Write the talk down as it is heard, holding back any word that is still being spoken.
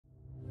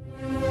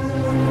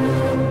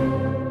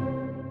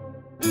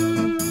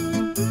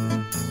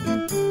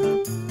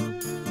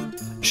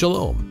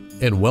Shalom,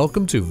 and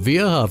welcome to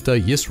V'ahavta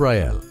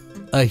Yisrael,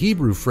 a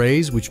Hebrew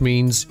phrase which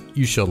means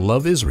you shall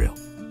love Israel.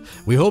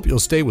 We hope you'll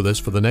stay with us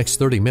for the next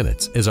 30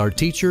 minutes as our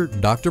teacher,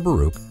 Dr.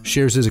 Baruch,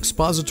 shares his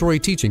expository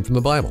teaching from the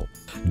Bible.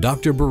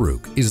 Dr.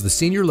 Baruch is the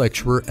senior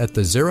lecturer at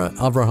the Zera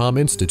Avraham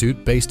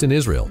Institute based in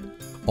Israel.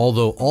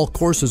 Although all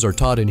courses are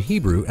taught in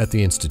Hebrew at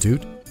the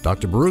Institute,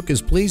 Dr. Baruch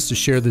is pleased to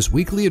share this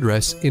weekly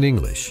address in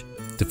English.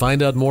 To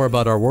find out more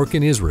about our work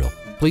in Israel,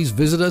 please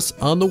visit us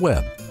on the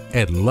web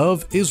at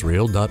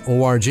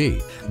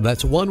LoveIsrael.org.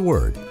 That's one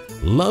word,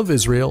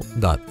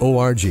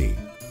 LoveIsrael.org.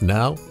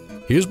 Now,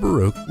 here's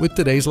Baruch with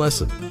today's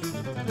lesson.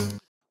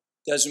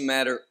 Doesn't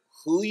matter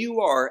who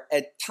you are,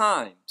 at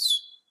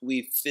times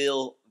we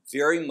feel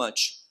very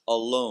much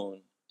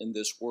alone in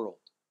this world.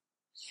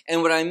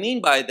 And what I mean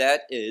by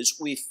that is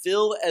we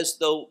feel as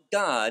though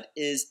God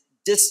is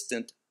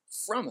distant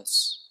from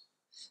us.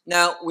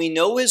 Now, we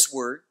know His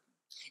Word.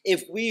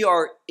 If we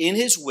are in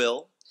His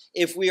will,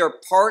 if we are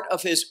part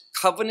of His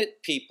covenant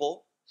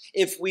people,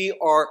 if we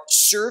are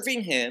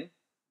serving Him,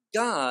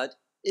 God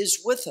is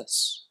with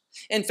us.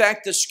 In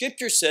fact, the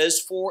Scripture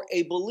says for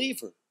a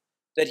believer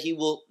that He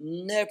will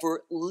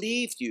never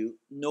leave you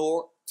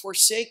nor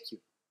forsake you.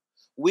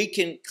 We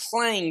can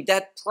claim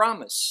that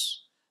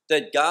promise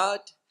that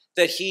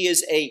He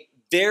is a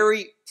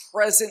very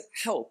present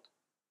help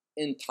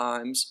in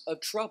times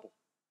of trouble.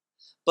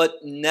 But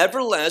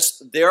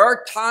nevertheless, there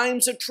are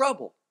times of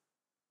trouble,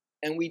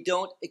 and we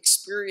don't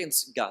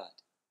experience God.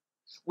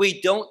 We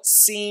don't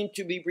seem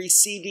to be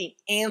receiving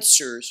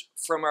answers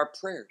from our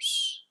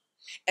prayers.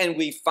 And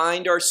we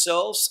find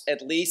ourselves,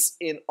 at least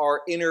in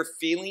our inner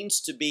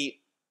feelings, to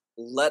be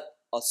let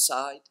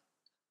aside,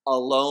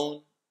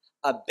 alone,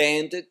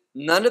 abandoned.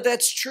 None of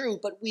that's true,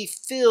 but we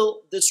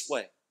feel this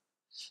way.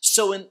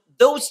 So in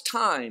those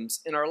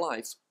times in our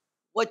life,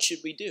 what should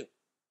we do?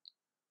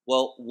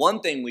 Well,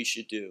 one thing we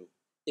should do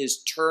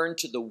is turn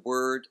to the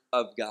Word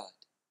of God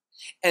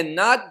and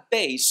not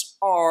base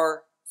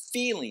our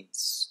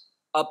feelings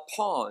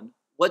upon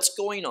what's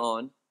going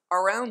on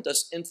around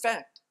us. In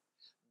fact,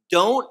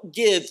 don't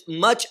give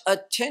much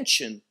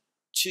attention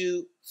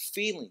to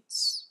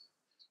feelings.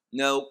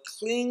 No,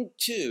 cling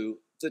to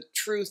the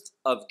truth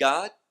of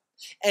God,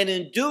 and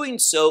in doing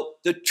so,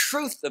 the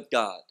truth of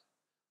God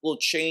will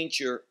change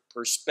your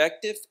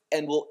perspective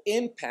and will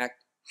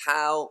impact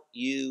how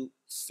you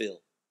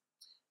feel.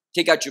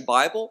 Take out your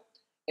Bible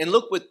and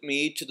look with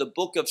me to the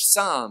book of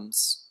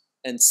Psalms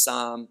and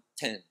Psalm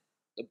 10.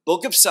 The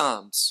book of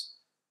Psalms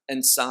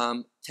and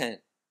Psalm 10.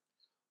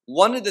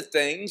 One of the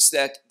things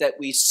that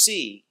we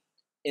see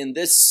in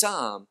this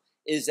psalm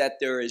is that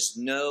there is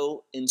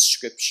no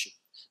inscription,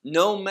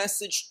 no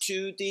message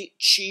to the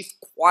chief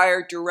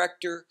choir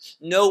director,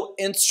 no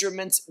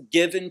instruments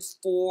given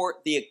for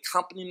the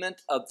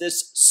accompaniment of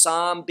this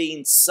psalm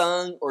being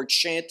sung or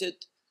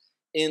chanted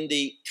in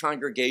the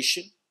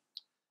congregation.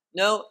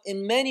 No,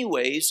 in many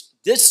ways,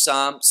 this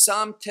psalm,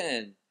 Psalm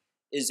 10,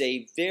 is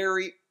a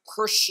very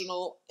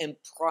personal and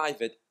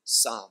private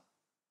psalm,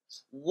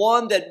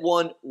 one that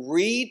one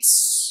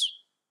reads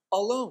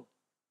alone.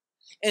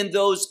 In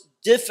those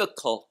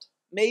difficult,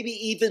 maybe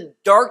even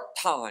dark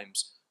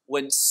times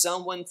when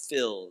someone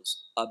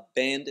feels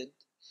abandoned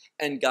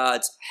and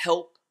God's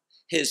help,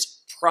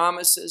 His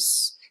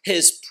promises,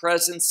 His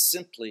presence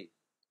simply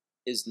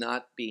is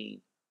not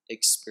being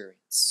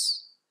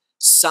experienced.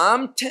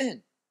 Psalm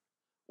 10,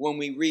 when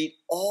we read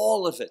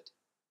all of it,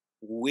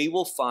 we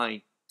will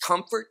find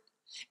comfort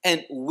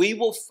and we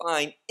will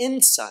find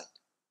insight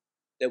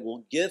that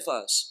will give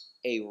us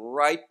a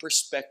right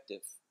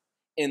perspective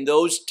in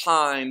those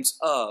times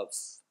of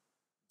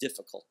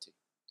difficulty.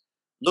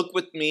 Look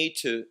with me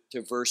to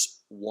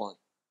verse 1.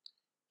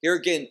 Here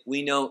again,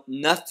 we know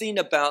nothing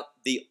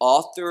about the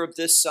author of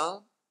this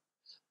psalm,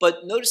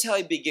 but notice how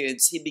he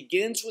begins. He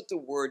begins with the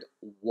word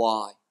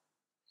why.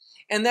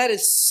 And that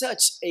is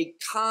such a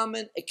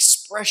common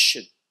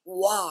expression,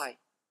 why,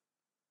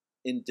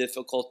 in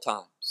difficult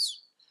times.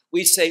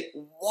 We say,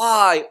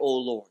 why, O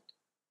Lord,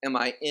 am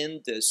I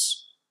in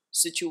this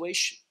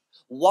situation?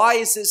 Why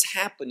is this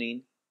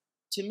happening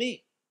to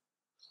me?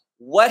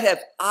 What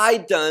have I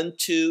done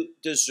to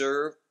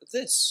deserve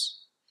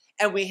this?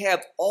 And we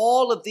have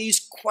all of these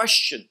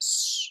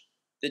questions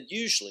that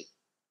usually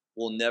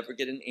we'll never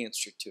get an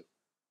answer to.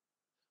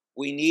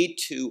 We need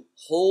to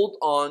hold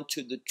on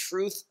to the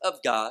truth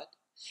of God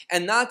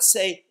and not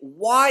say,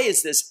 why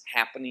is this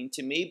happening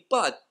to me?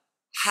 But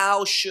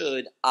how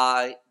should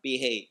I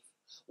behave?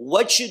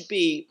 What should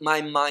be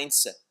my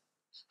mindset?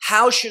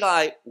 How should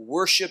I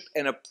worship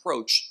and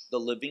approach the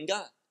living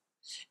God?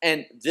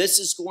 And this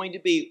is going to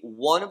be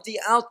one of the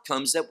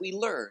outcomes that we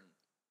learn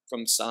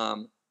from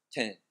Psalm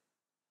 10,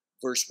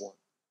 verse 1.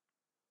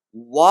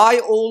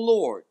 Why, O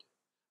Lord,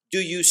 do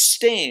you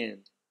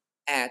stand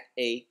at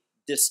a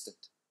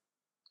distance?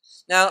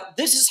 Now,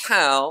 this is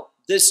how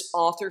this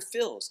author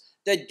feels,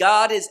 that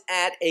God is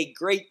at a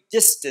great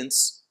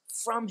distance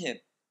from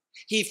him.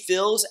 He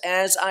feels,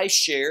 as I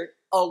shared,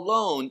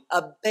 alone,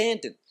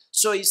 abandoned.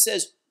 So he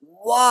says,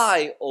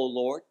 why, O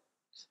Lord,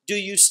 do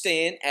you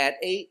stand at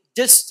a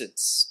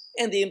distance?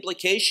 And the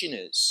implication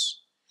is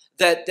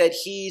that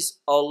he's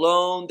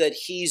alone, that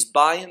he's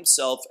by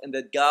himself, and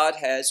that God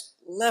has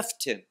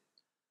left him.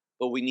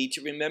 But we need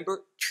to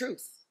remember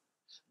truth.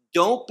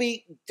 Don't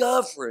be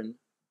governed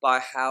by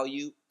how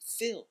you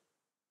feel.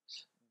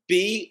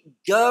 Be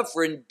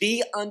governed,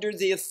 be under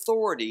the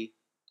authority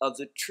of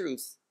the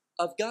truth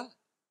of God.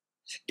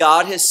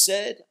 God has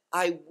said,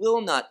 I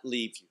will not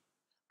leave you.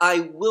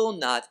 I will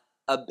not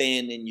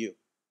abandon you.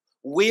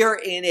 We are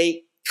in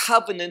a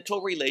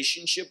covenantal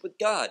relationship with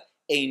God,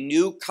 a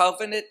new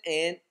covenant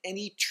and an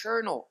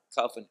eternal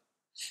covenant.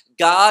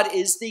 God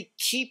is the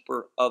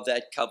keeper of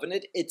that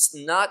covenant. It's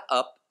not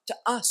up to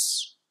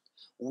us.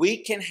 We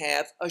can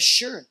have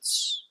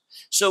assurance.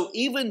 So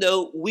even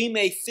though we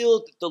may feel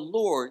that the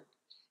Lord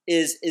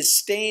is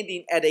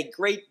standing at a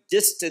great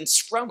distance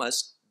from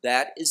us,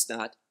 that is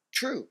not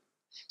true.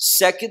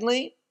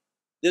 Secondly,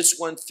 this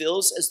one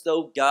feels as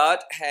though God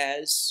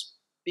has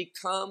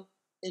become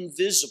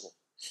invisible,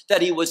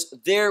 that he was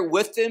there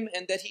with them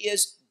and that he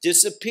has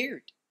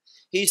disappeared.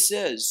 He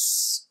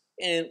says,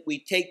 and we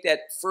take that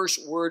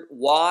first word,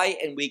 why,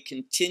 and we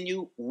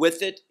continue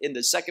with it in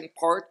the second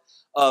part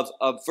of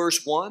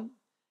verse 1.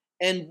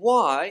 And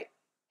why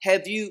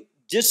have you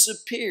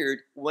disappeared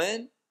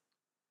when?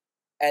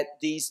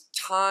 At these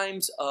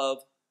times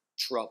of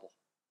trouble.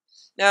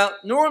 Now,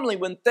 normally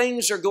when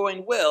things are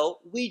going well,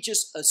 we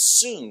just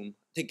assume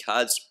that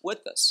God's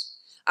with us.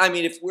 I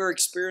mean, if we're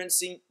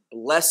experiencing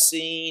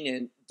blessing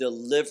and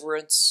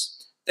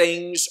deliverance,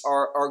 things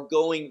are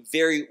going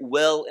very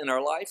well in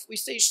our life, we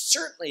say,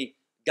 certainly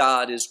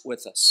God is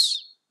with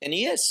us. And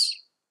he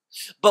is.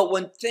 But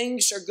when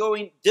things are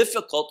going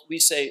difficult, we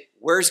say,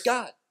 where's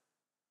God?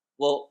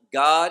 Well,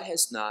 God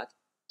has not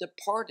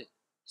departed.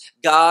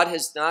 God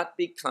has not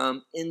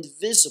become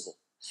invisible.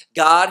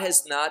 God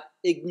has not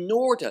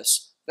ignored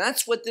us.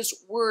 That's what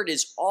this word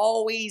is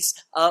always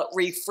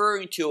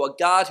referring to, a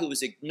God who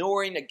is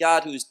ignoring, a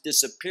God who is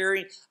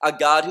disappearing, a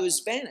God who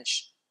has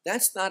vanished.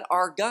 That's not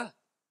our God.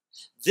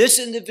 This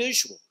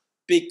individual,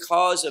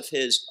 because of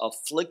his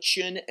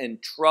affliction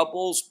and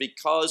troubles,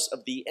 because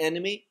of the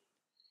enemy,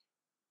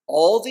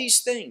 all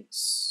these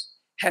things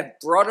have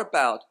brought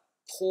about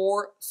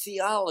poor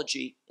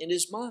theology in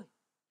his mind.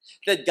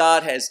 That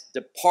God has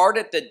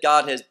departed, that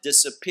God has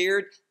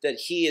disappeared, that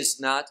he is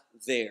not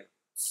there.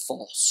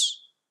 False.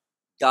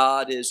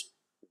 God is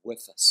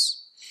with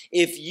us.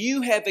 If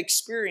you have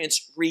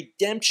experienced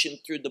redemption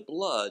through the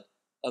blood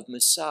of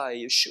Messiah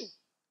Yeshua,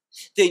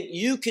 then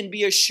you can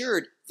be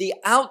assured the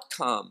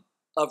outcome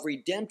of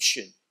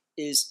redemption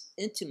is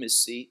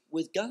intimacy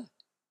with God.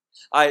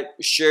 I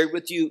shared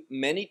with you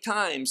many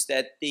times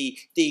that the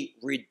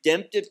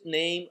redemptive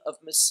name of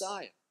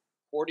Messiah,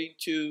 according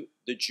to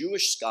the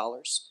Jewish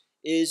scholars,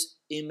 is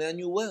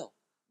Emmanuel,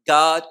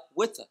 God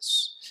with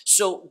us.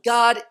 So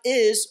God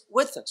is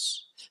with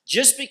us.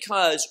 Just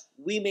because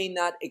we may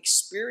not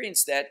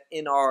experience that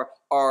in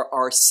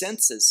our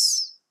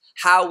senses,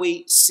 how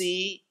we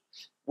see,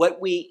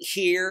 what we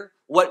hear,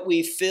 what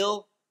we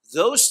feel,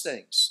 those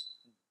things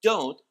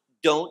don't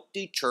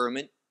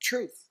determine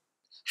truth.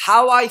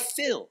 How I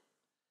feel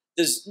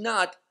does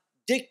not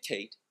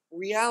dictate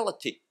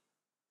reality.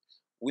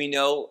 We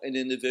know an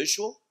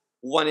individual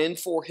went in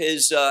for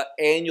his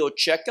annual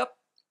checkup.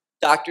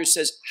 Doctor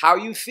says, how are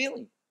you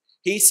feeling?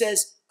 He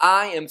says,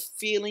 I am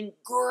feeling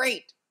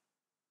great.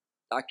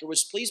 Doctor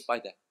was pleased by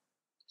that.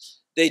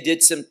 They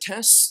did some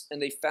tests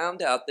and they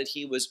found out that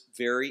he was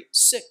very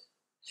sick.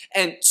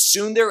 And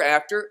soon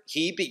thereafter,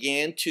 he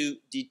began to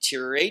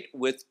deteriorate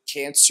with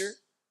cancer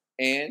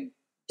and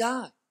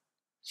died.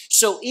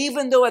 So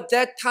even though at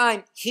that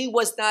time he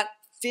was not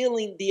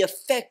feeling the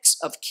effects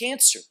of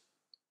cancer,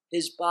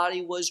 his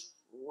body was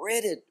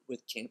riddled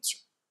with cancer.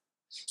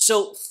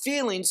 So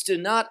feelings do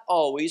not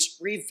always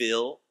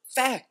reveal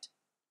fact.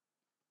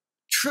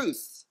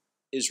 Truth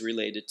is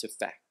related to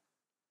fact.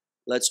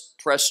 Let's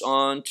press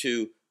on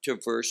to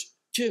verse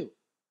 2.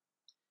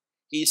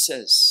 He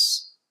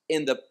says,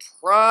 in the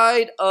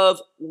pride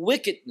of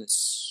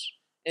wickedness,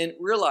 and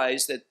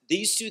realize that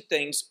these two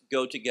things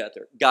go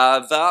together.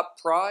 Gava,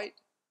 pride,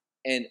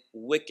 and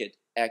wicked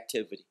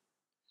activity.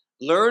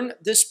 Learn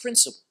this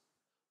principle.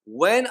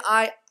 When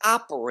I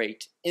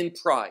operate in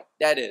pride,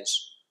 that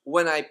is,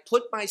 when I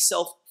put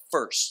myself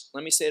first,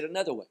 let me say it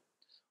another way.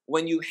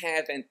 When you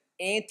have an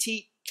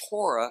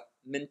anti-Torah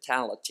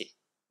mentality.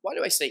 Why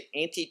do I say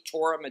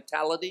anti-Torah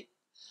mentality?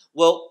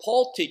 Well,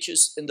 Paul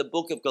teaches in the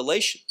book of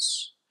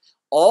Galatians,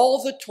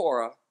 all the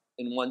Torah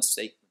in one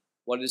statement.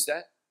 What is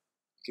that?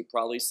 You could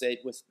probably say it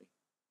with me.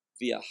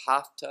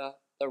 V'ahavta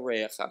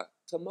l'reacha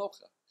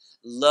kamocha.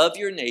 Love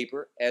your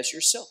neighbor as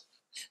yourself.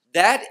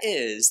 That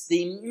is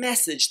the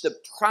message, the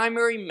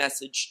primary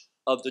message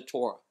of the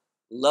Torah.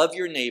 Love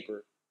your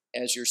neighbor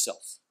as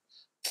yourself.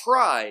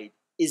 Pride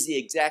is the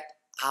exact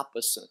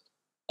opposite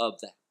of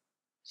that.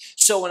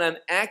 So when I'm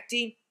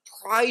acting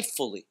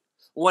pridefully,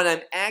 when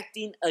I'm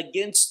acting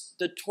against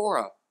the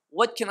Torah,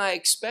 what can I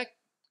expect?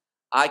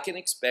 I can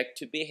expect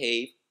to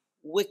behave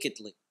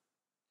wickedly.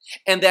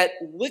 And that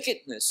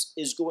wickedness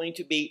is going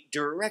to be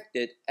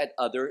directed at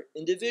other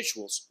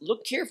individuals.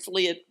 Look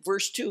carefully at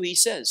verse 2. He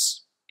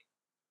says,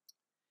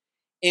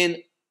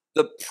 in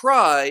the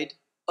pride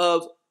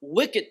of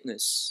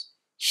wickedness,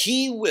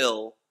 he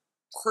will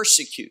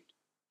persecute.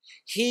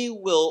 He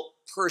will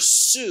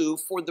pursue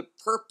for the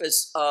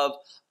purpose of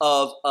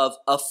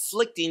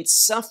afflicting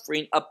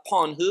suffering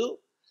upon who?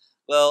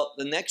 Well,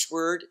 the next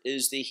word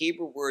is the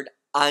Hebrew word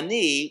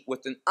ani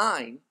with an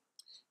ein.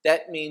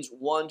 That means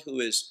one who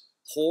is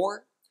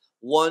poor,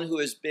 one who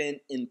has been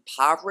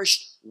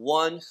impoverished,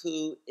 one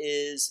who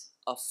is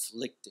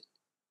afflicted.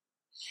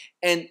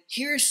 And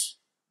here's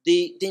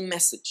the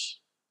message.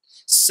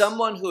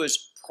 Someone who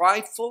is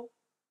prideful,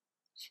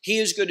 he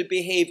is going to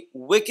behave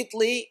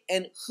wickedly.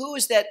 And who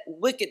is that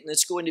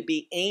wickedness going to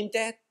be aimed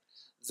at?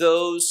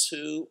 Those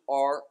who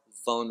are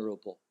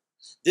vulnerable.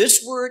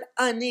 This word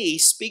ani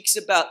speaks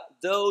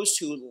about those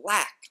who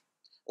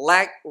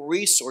lack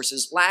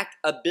resources, lack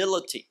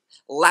ability,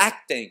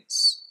 lack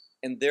things.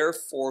 And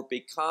therefore,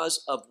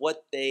 because of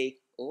what they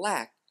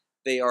lack,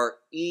 they are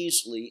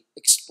easily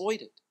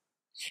exploited.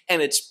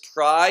 And it's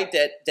pride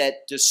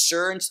that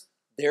discerns,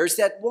 there's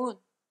that one.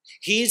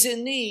 He's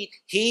in need.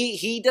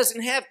 He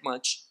doesn't have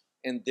much.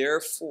 And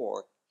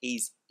therefore,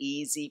 he's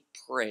easy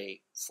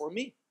prey for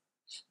me.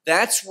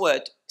 That's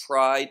what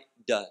pride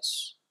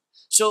does.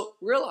 So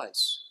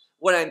realize,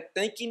 when I'm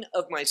thinking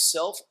of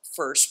myself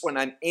first, when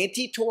I'm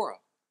anti-Torah,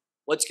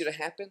 what's going to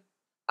happen?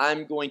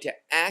 I'm going to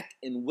act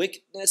in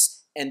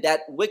wickedness, and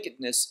that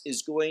wickedness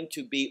is going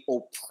to be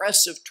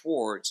oppressive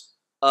towards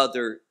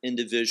other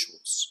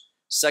individuals.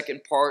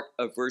 Second part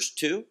of verse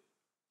 2,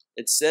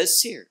 it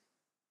says here,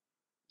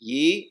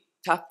 Yi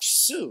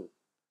tapsu.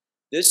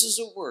 This is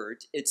a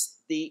word, it's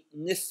the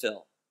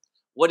nifil.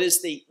 What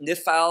is the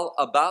nifal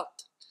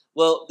about?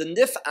 Well, the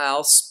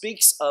nifal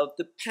speaks of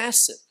the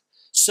passive.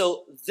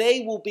 So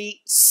they will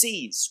be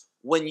seized.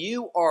 When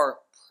you are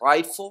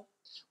prideful,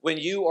 when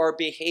you are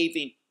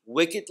behaving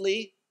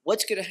wickedly,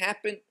 what's going to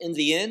happen in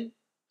the end?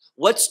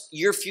 What's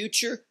your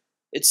future?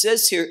 It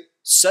says here,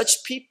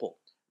 such people,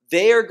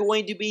 they are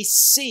going to be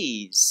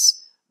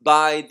seized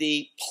by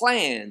the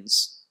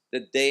plans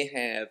that they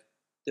have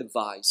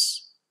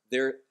devised,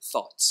 their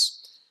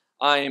thoughts.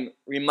 I'm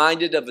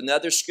reminded of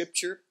another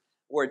scripture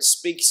where it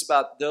speaks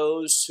about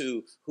those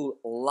who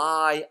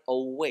lie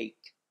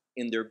awake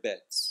in their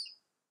beds.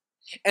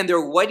 And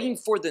they're waiting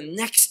for the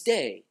next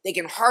day. They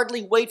can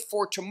hardly wait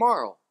for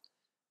tomorrow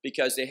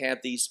because they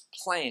have these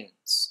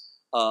plans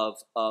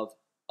of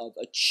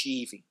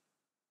achieving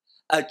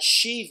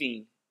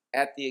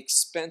at the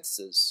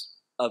expenses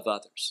of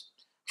others.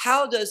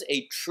 How does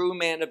a true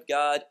man of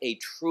God, a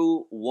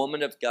true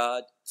woman of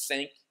God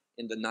think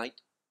in the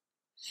night?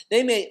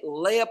 They may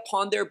lay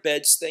upon their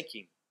beds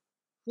thinking,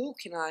 who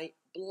can I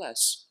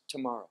bless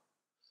tomorrow?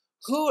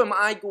 Who am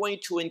I going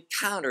to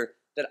encounter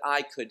that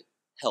I could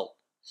help,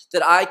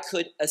 that I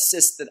could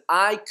assist, that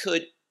I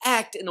could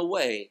act in a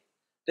way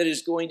that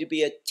is going to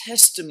be a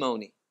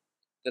testimony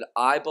that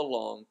I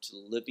belong to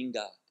the living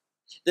God.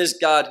 This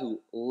God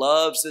who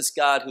loves, this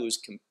God who is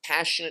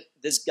compassionate,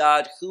 this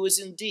God who is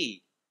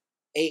indeed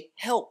a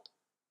help.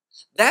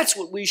 That's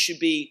what we should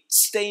be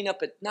staying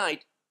up at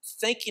night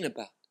thinking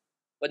about,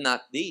 but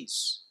not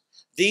these.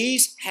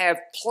 These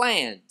have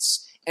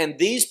plans, and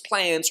these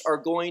plans are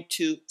going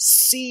to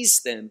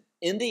seize them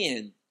in the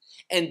end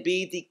and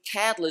be the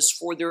catalyst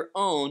for their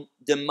own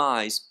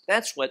demise.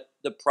 That's what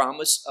the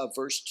promise of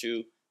verse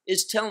 2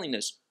 is telling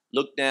us.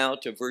 Look now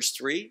to verse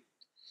 3.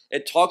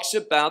 It talks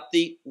about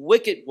the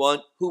wicked one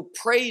who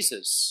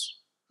praises,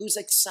 who's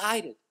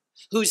excited,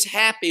 who's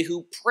happy,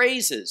 who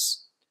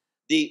praises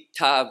the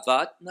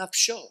tavat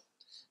nafsho.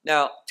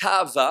 Now,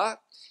 tava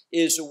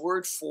is a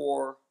word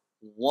for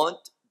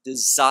want,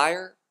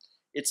 desire.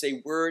 It's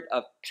a word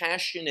of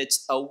passion.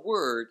 It's a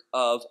word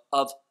of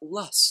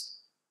lust.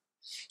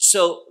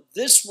 So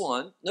this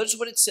one, notice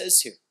what it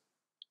says here.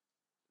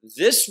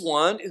 This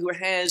one who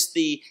has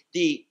the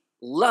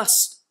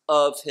lust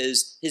of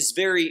his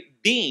very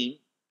being,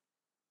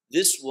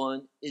 this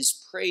one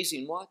is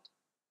praising what?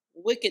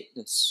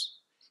 Wickedness.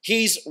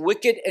 He's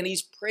wicked and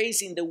he's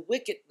praising the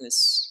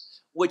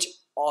wickedness, which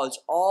is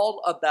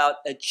all about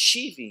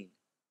achieving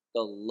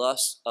the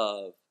lust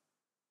of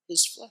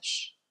his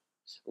flesh,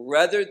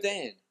 rather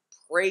than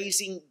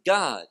praising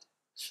God,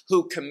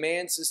 who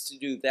commands us to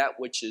do that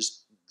which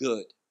is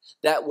good,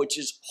 that which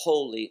is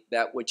holy,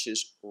 that which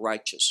is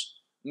righteous.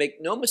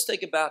 Make no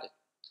mistake about it.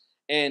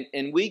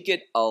 And we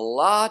get a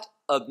lot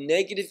of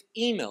negative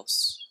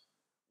emails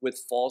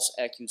with false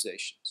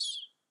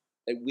accusations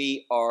that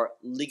we are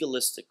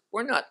legalistic.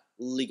 We're not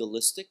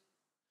legalistic.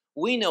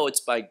 We know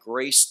it's by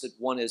grace that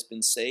one has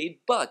been saved,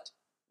 but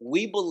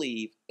we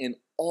believe in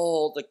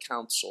all the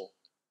counsel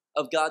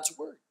of God's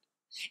word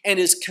and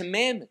his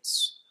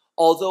commandments,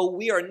 although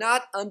we are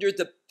not under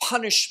the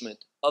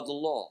punishment of the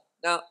law.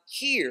 Now,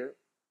 hear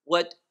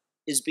what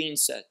is being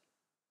said.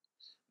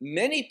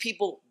 Many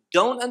people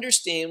don't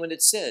understand when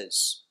it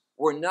says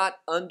we're not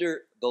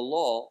under the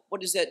law.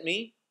 What does that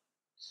mean?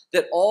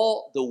 That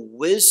all the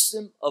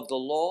wisdom of the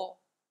law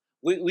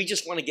We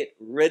just want to get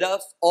rid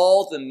of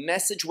all the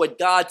message, what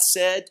God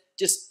said,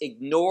 just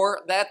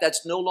ignore that.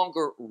 That's no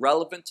longer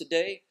relevant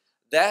today.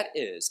 That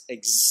is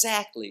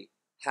exactly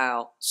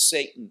how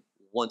Satan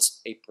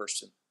wants a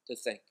person to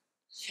think.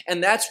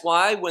 And that's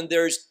why when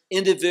there's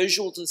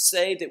individuals that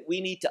say that we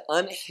need to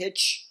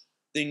unhitch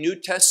the New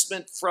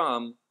Testament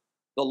from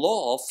the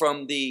law,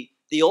 from the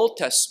Old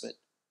Testament,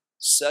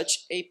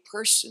 such a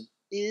person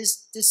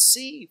is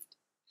deceived.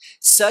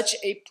 Such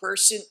a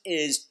person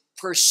is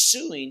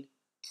pursuing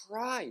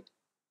pride.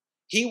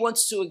 He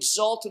wants to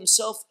exalt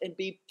himself and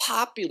be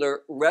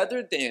popular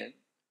rather than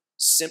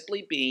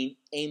simply being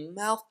a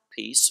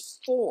mouthpiece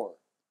for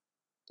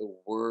the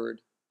Word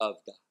of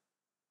God.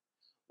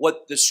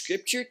 What the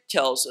Scripture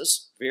tells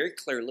us very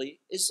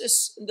clearly is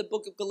this in the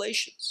book of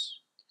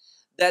Galatians,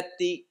 that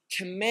the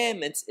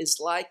commandments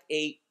is like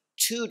a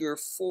tutor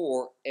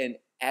for an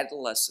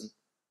adolescent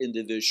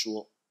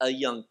individual, a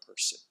young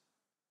person.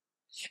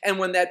 And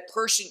when that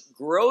person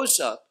grows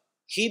up,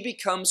 he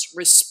becomes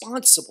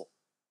responsible.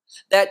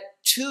 That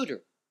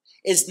tutor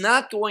is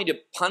not going to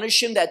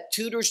punish him. That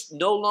tutor's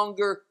no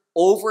longer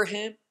over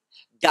him,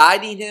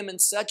 guiding him and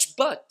such.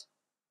 But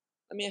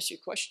let me ask you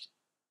a question.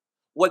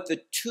 What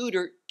the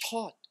tutor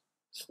taught,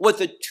 what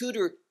the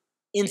tutor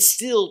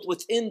instilled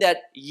within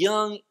that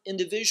young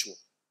individual,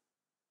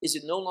 is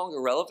it no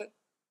longer relevant?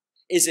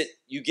 Is it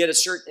you get a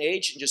certain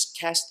age and just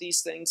cast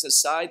these things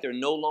aside, they're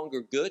no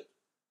longer good?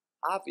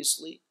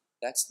 Obviously,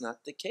 that's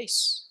not the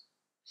case.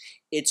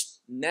 It's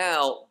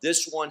now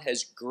this one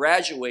has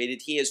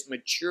graduated, he has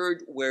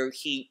matured where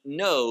he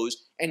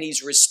knows and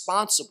he's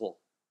responsible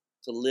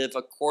to live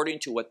according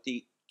to what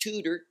the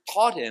tutor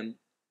taught him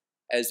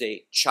as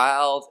a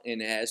child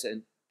and as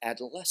an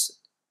adolescent.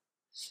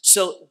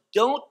 So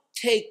don't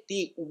take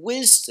the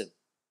wisdom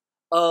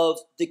of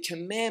the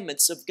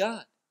commandments of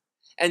God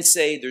and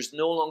say there's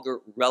no longer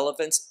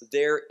relevance.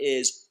 There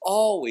is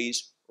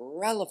always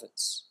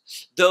relevance.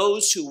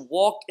 Those who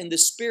walk in the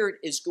Spirit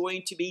is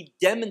going to be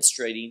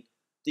demonstrating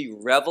the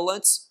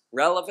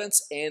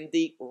relevance, and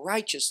the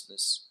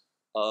righteousness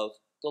of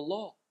the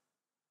law.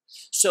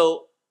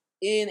 So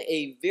in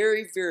a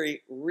very,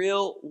 very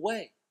real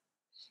way,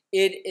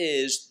 it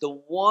is the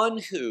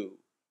one who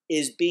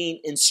is being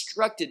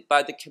instructed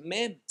by the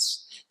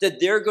commandments that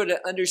they're going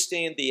to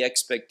understand the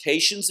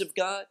expectations of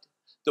God,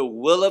 the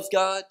will of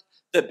God,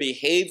 the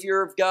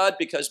behavior of God,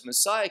 because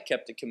Messiah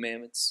kept the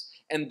commandments.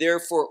 And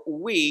therefore,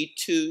 we,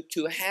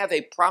 to have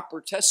a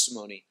proper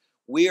testimony,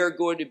 we are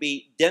going to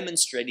be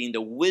demonstrating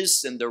the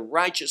wisdom, the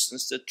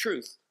righteousness, the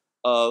truth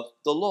of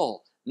the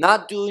law.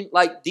 Not doing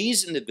like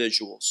these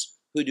individuals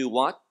who do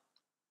what?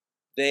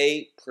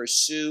 They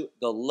pursue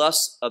the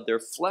lust of their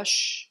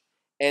flesh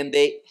and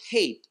they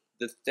hate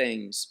the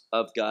things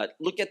of God.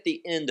 Look at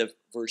the end of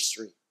verse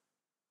 3.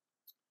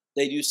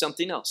 They do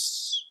something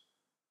else.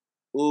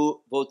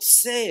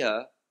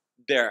 Uvotsea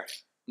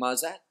berach.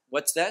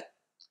 What's that?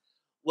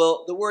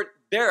 Well, the word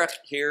berach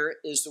here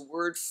is the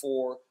word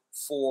for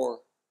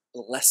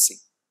blessing.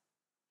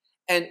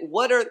 And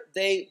what are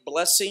they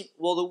blessing?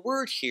 Well, the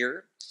word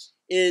here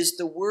is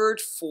the word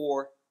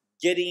for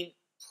getting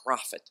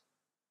profit.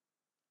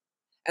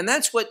 And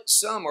that's what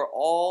some are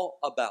all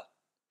about.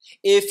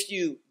 If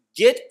you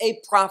get a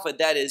profit,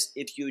 that is,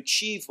 if you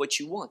achieve what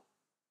you want,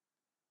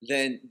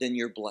 then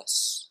you're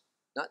blessed.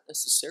 Not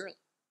necessarily.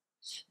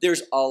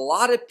 There's a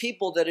lot of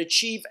people that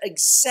achieve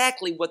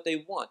exactly what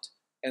they want,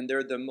 and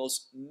they're the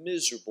most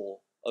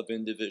miserable of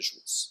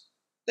individuals.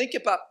 Think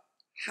about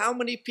how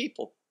many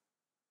people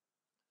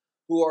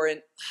who are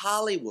in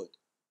Hollywood,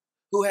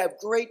 who have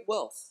great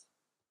wealth,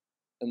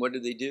 and what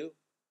do?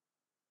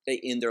 They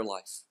end their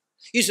life.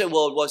 You say,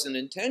 well, it wasn't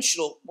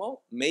intentional.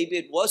 Well, maybe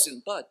it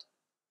wasn't, but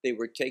they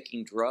were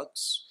taking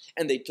drugs,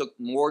 and they took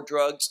more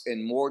drugs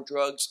and more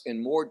drugs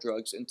and more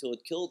drugs until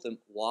it killed them.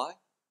 Why?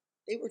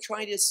 They were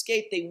trying to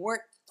escape. They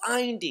weren't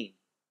finding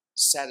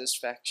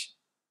satisfaction.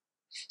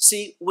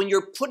 See, when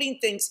you're putting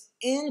things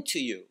into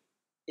you,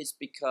 it's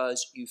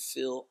because you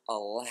feel a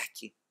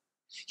lacking.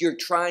 You're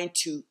trying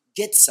to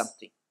get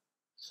something.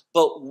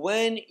 But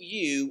when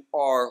you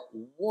are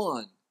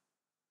one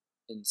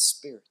in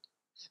spirit,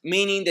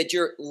 meaning that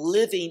you're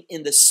living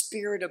in the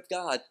Spirit of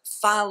God,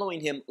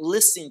 following Him,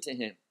 listening to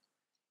Him,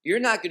 you're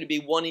not going to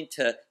be wanting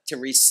to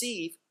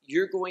receive.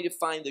 You're going to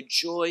find the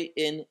joy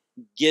in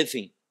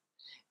giving.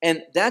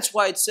 And that's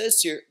why it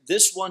says here,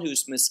 this one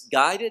who's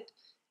misguided,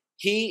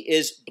 he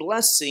is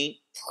blessing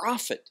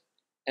profit.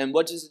 And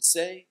what does it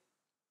say?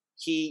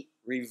 He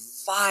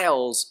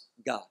reviles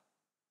God.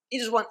 He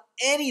doesn't want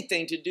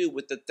anything to do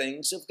with the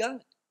things of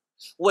God.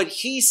 What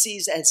he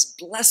sees as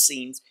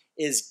blessings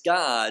is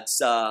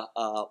God's,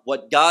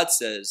 what God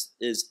says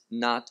is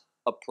not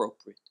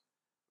appropriate.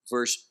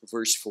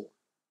 Verse 4.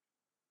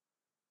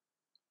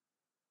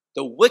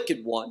 The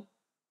wicked one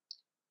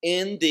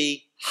in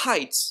the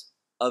heights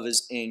of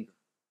his anger.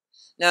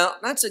 Now,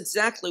 that's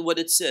exactly what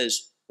it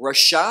says.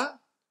 Rasha,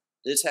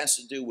 this has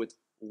to do with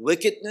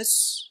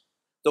wickedness,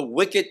 the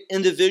wicked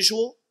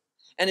individual.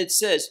 And it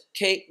says,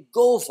 Ke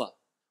Gova.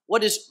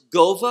 What is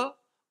Gova?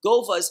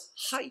 Gova is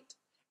height.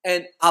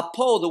 And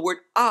apo, the word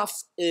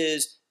af,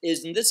 is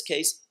in this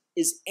case,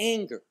 is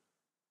anger.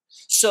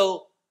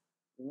 So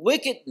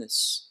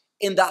wickedness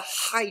in the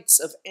heights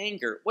of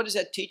anger. What does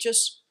that teach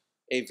us?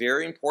 A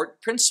very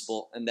important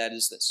principle, and that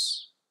is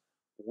this.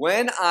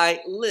 When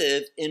I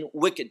live in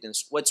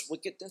wickedness, what's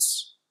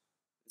wickedness?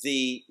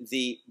 The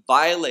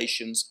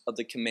violations of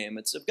the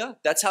commandments of God.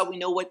 That's how we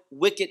know what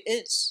wicked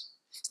is.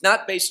 It's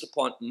not based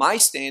upon my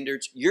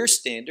standards, your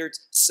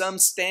standards, some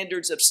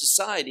standards of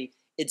society.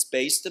 It's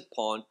based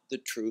upon the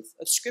truth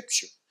of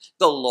Scripture,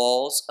 the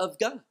laws of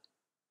God.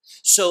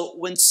 So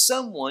when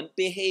someone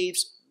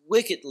behaves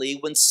wickedly,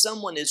 when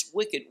someone is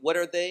wicked, what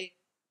are they?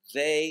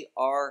 They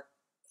are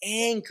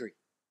angry.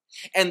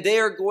 And they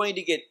are going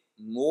to get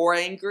more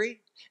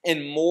angry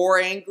and more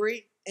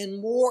angry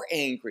and more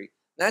angry.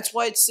 That's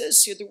why it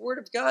says here, the Word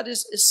of God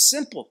is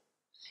simple.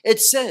 It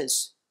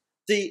says,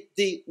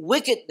 the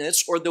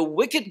wickedness or the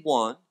wicked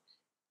one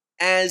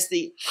as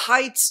the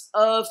heights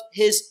of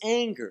his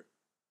anger.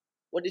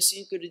 What is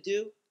he going to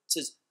do? It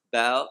says,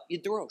 Bal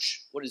Yidrosh.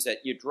 What is that?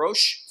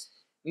 Yidrosh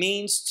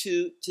means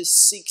to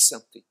seek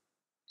something.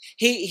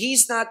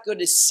 He's not going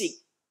to seek.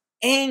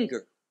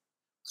 Anger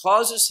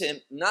causes him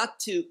not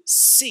to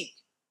seek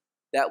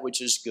that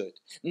which is good,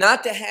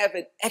 not to have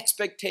an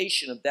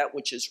expectation of that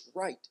which is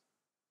right.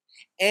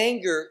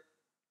 Anger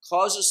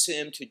causes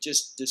him to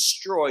just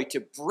destroy, to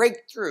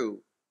break through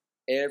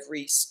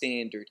every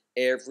standard,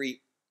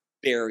 every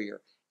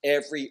barrier,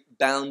 every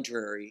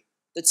boundary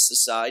that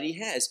society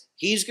has.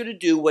 He's going to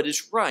do what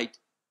is right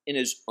in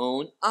his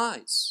own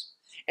eyes.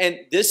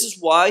 And this is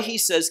why he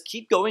says,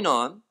 keep going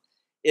on.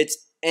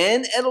 It's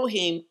En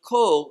Elohim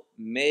Kol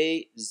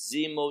Me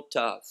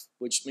Zimotav,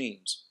 which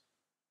means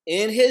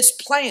in his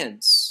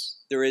plans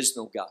there is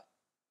no God.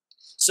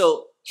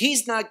 So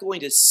he's not going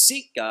to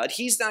seek God.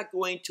 He's not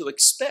going to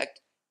expect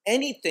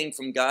anything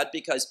from God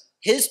because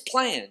his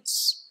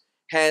plans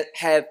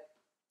have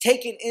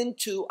taken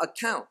into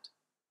account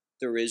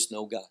there is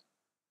no God.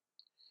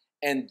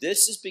 And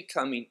this is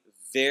becoming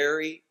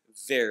very,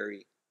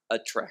 very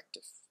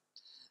attractive.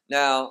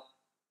 Now,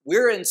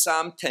 we're in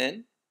Psalm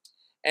 10,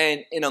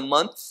 and in a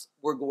month,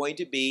 we're going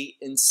to be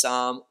in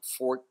Psalm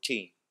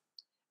 14.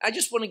 I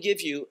just want to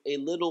give you a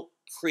little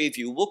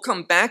preview. We'll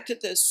come back to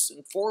this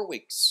in 4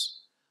 weeks.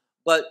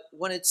 But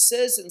when it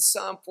says in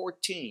Psalm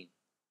 14,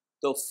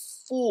 the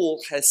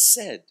fool has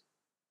said,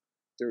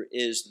 there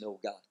is no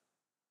God.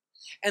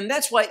 And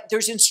that's why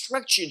there's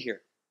instruction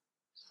here.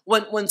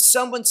 When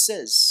someone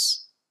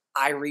says,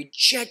 I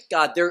reject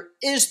God, there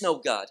is no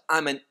God,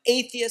 I'm an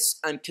atheist,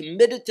 I'm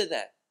committed to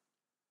that,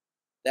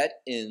 that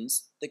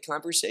ends the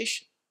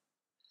conversation.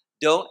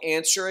 Don't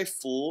answer a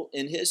fool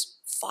in his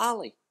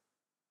folly.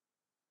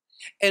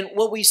 And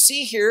what we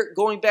see here,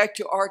 going back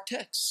to our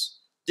text,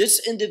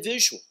 this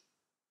individual,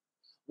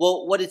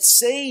 well, what it's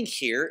saying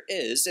here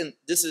is, and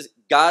this is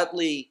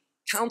godly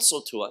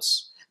counsel to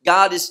us,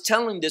 God is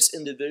telling this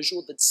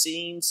individual that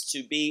seems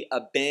to be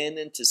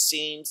abandoned, to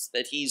seems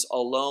that he's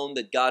alone,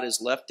 that God has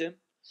left him.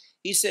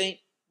 He's saying,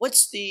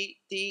 what's the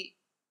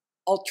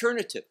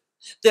alternative?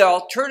 The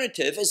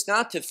alternative is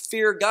not to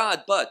fear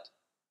God, but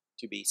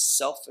to be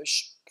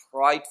selfish,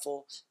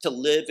 prideful, to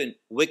live in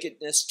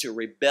wickedness, to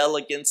rebel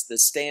against the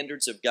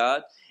standards of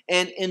God.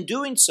 And in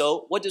doing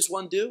so, what does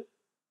one do?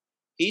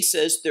 He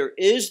says there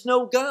is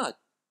no God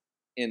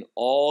in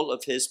all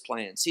of his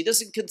plans. He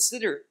doesn't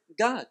consider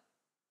God.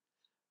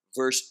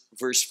 Verse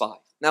 5.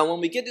 Now, when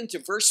we get into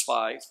verse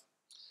 5,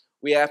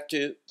 we have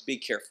to be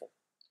careful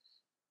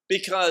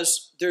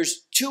because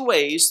there's 2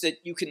 ways that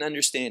you can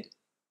understand it.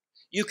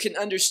 You can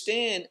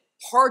understand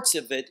parts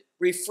of it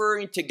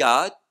referring to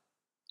God,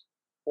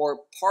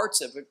 or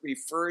parts of it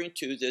referring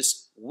to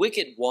this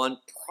wicked one,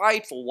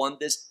 prideful one,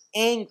 this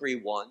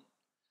angry one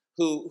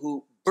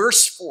who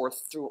bursts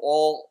forth through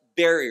all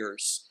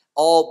barriers,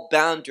 all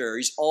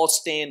boundaries, all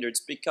standards,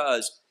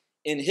 because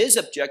in his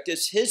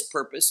objectives, his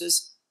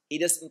purposes, he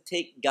doesn't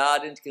take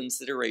God into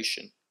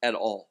consideration at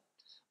all.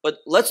 But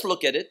let's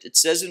look at it. It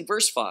says in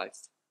verse 5,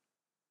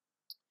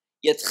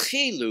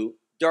 Yetchilu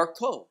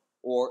darko,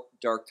 or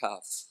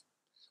darkav.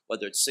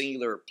 Whether it's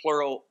singular or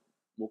plural,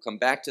 we'll come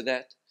back to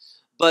that.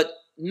 But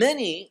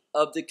many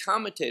of the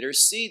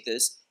commentators see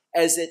this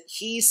as that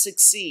he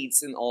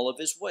succeeds in all of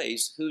his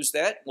ways. Who's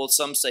that? Well,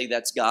 some say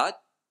that's God.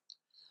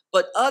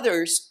 But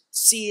others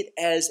see it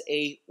as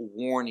a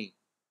warning.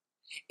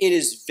 It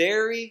is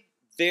very,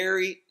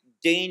 very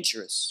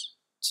dangerous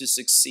to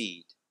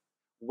succeed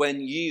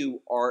when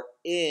you are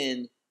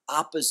in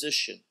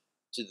opposition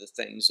to the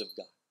things of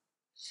God.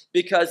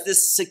 Because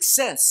this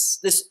success,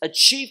 this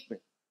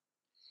achievement,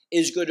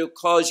 is going to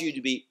cause you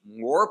to be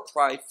more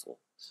prideful,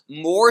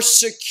 more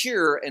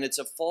secure, and it's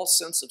a false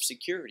sense of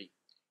security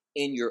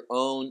in your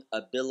own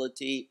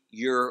ability,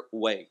 your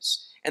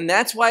ways. And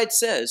that's why it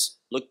says,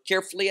 look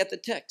carefully at the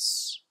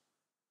text.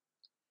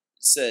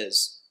 It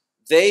says,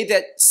 they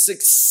that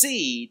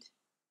succeed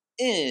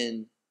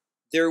in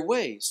their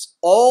ways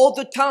all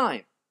the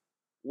time.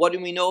 What do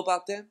we know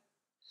about them?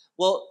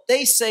 Well,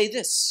 they say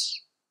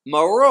this,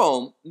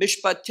 Marom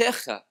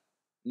mishpatecha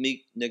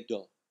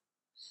migdo.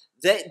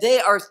 They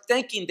are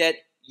thinking that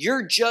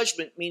your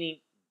judgment, meaning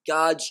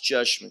God's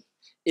judgment,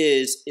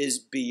 is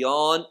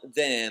beyond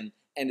them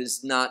and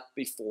is not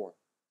before.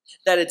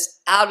 That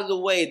it's out of the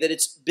way, that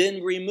it's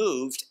been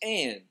removed,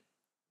 and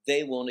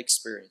they won't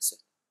experience it.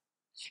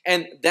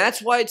 And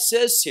that's why it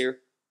says here,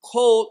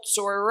 Kol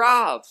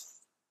Tzorav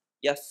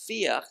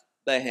Yafiach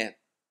Behem,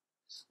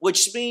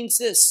 which means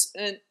this,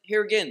 and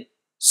here again,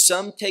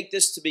 some take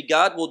this to be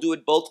God. We'll do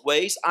it both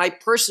ways. I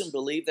personally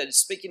believe that it's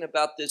speaking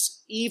about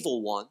this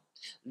evil one,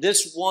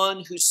 this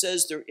one who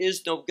says there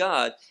is no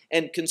God,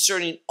 and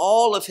concerning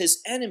all of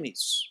his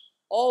enemies,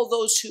 all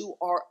those who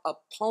are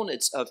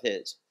opponents of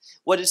his.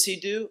 What does he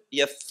do?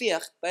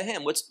 Yafiach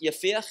Behem. What's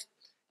Yafiach?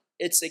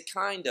 It's a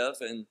kind of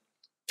a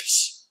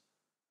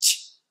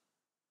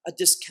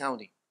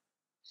discounting.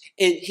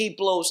 He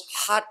blows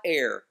hot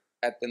air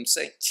at them,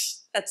 saying,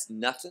 "That's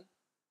nothing.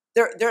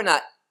 They're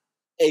not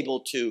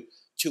able to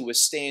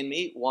withstand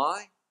me."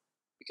 Why?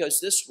 Because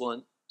this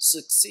one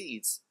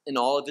succeeds in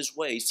all of his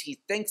ways.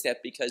 He thinks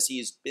that because he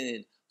has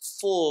been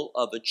full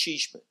of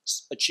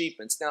achievements.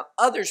 Now,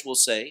 others will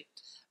say,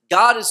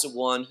 God is the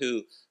one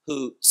who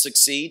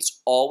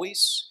succeeds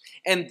always,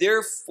 and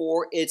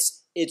therefore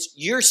it's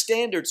your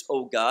standards,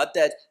 oh God,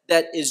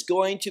 that is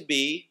going to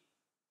be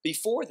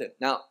before them.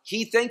 Now,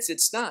 he thinks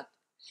it's not.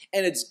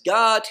 And it's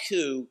God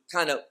who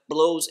kind of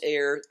blows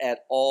air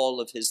at all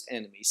of his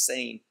enemies,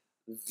 saying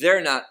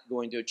they're not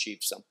going to achieve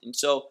something.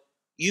 So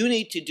you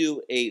need to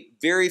do a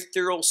very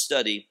thorough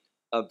study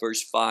of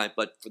verse 5.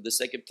 But for the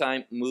sake of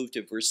time, move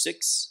to verse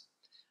 6.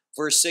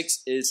 Verse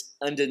 6 is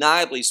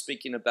undeniably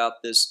speaking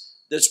about this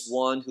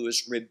one who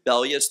is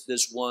rebellious,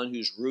 this one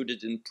who's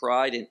rooted in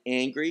pride and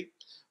angry.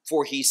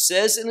 For he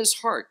says in his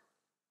heart,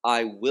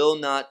 I will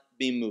not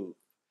be moved.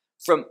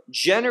 From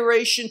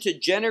generation to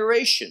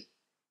generation,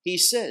 he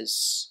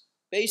says,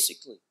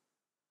 basically,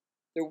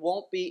 there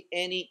won't be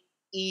any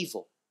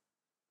evil.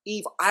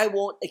 I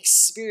won't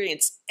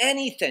experience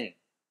anything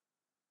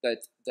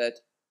that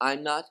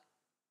I'm not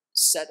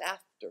set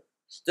after,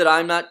 that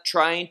I'm not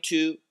trying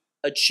to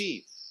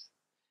achieve.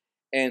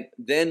 And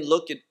then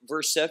look at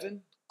verse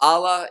 7.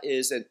 Allah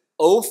is an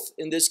oath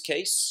in this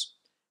case,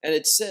 and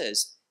it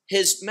says,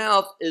 his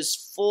mouth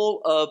is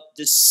full of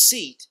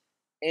deceit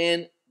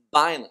and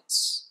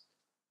violence.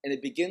 And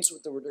it begins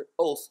with the word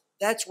oath.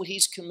 That's what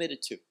he's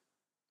committed to.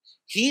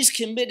 He's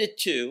committed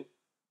to,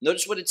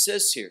 notice what it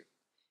says here,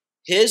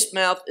 his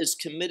mouth is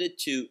committed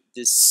to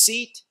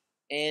deceit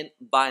and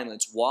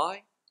violence.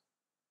 Why?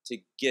 To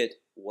get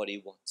what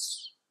he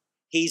wants.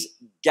 He's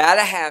got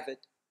to have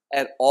it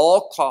at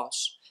all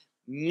costs,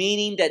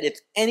 meaning that if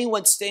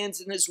anyone stands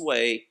in his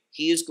way,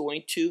 he is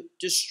going to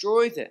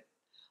destroy them.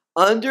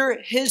 Under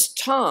his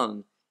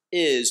tongue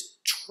is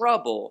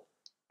trouble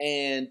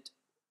and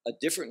a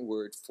different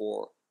word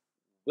for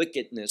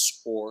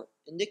wickedness or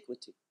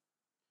iniquity.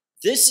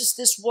 This is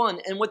this one,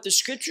 and what the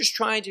scripture is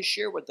trying to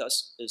share with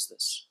us is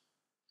this.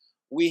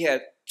 We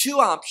have two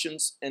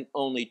options and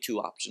only two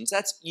options.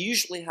 That's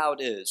usually how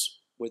it is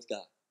with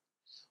God.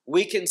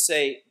 We can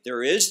say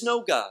there is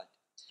no God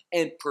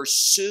and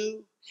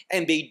pursue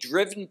and be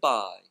driven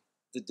by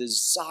the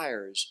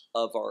desires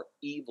of our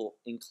evil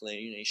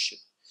inclination.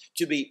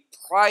 To be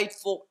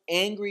prideful,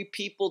 angry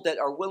people that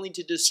are willing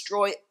to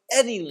destroy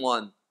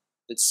anyone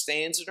that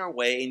stands in our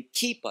way and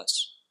keep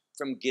us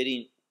from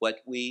getting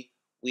what we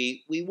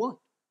want.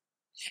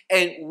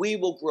 And we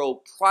will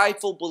grow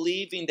prideful,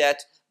 believing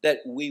that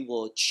we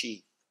will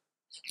achieve,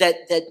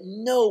 that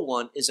no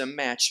one is a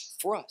match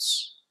for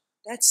us.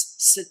 That's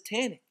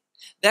satanic.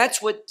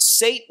 That's what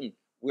Satan,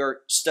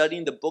 we're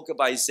studying the book of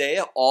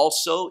Isaiah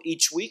also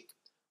each week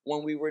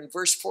when we were in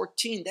verse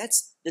 14.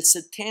 That's the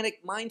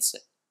satanic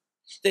mindset,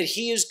 that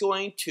he is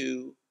going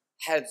to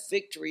have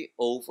victory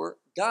over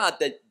God,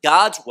 that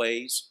God's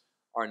ways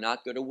are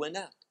not going to win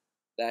out.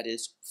 That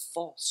is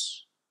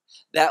false.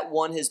 That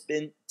one has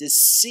been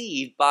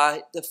deceived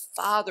by the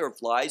father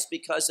of lies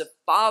because the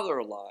father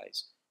of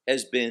lies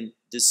has been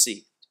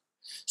deceived.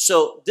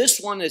 So this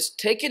one has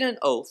taken an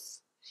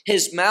oath.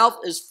 His mouth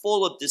is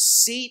full of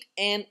deceit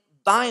and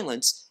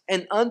violence,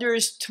 and under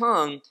his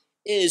tongue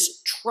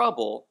is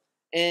trouble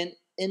and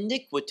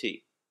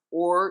iniquity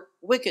or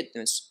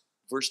wickedness.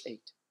 Verse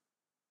 8.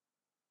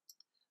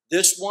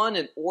 This one,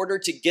 in order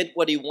to get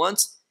what he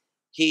wants,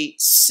 he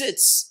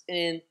sits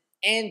in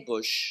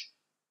ambush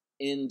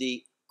in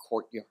the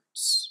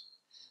courtyards.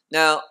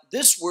 Now,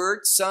 this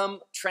word,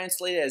 some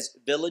translate it as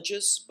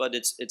villages, but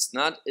it's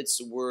not. It's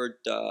the word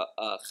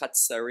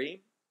chatzarim.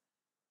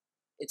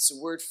 It's the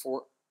word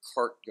for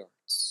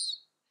courtyards.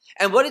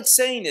 And what it's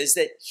saying is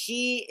that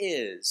he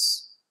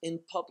is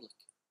in public.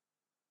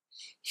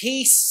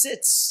 He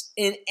sits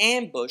in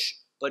ambush,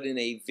 but in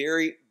a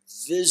very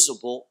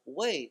visible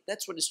way.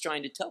 That's what it's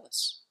trying to tell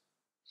us.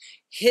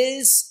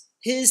 His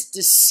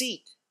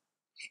deceit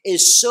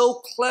is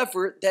so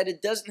clever that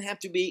it doesn't have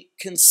to be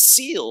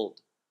concealed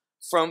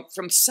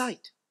from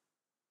sight.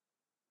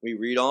 We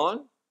read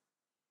on.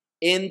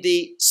 In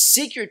the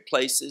secret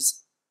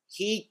places,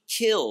 he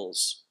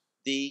kills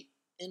the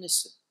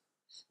innocent.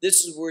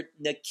 This is word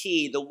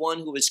naki, the one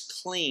who is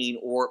clean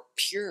or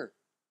pure.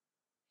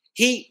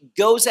 He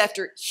goes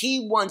after,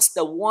 he wants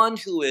the one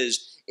who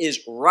is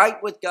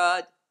right with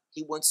God.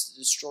 He wants to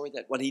destroy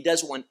that one. He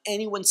doesn't want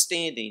anyone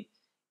standing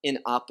in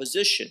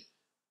opposition.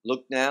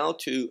 Look now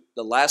to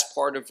the last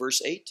part of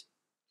verse 8.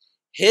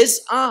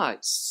 His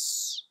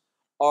eyes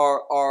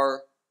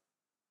are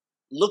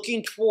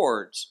looking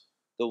towards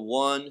the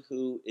one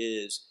who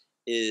is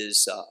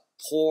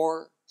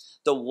poor,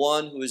 the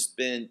one who has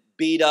been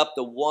beat up,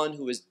 the one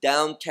who is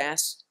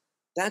downcast.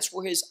 That's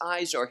where his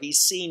eyes are. He's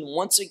seen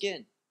once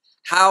again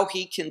how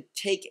he can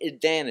take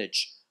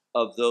advantage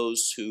of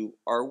those who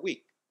are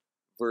weak.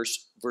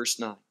 Verse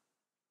 9.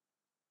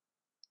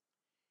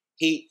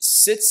 He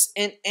sits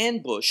in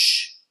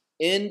ambush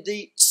in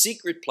the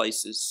secret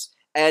places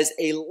as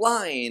a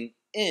lion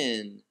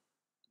in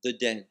the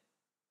den.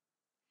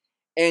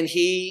 And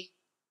he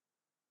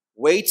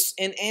waits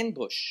in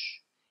ambush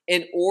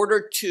in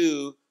order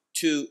to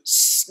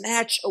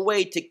snatch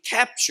away, to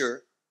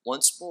capture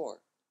once more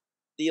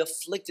the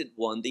afflicted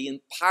one, the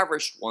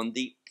impoverished one,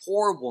 the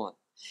poor one.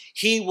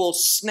 He will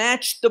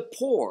snatch the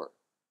poor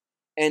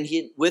and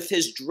with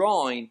his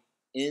drawing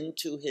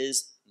into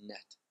his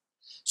net.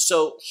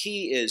 So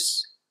he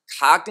is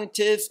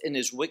cognitive in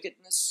his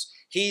wickedness.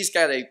 He's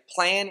got a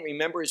plan.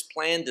 Remember, his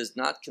plan does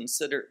not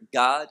consider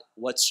God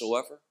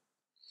whatsoever.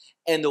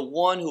 And the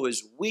one who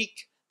is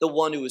weak, the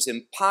one who is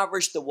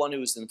impoverished, the one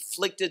who is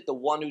inflicted, the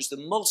one who's the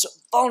most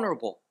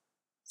vulnerable,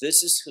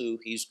 this is who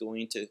he's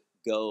going to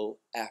go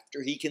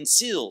after. He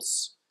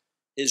conceals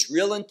his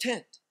real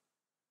intent,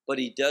 but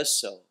he does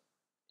so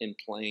in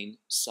plain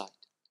sight.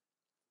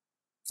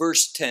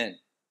 Verse 10,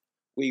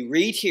 we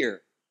read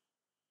here,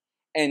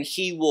 and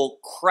he will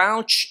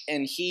crouch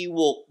and he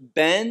will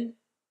bend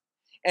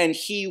and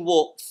he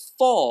will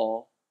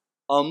fall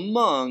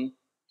among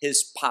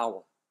his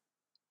power.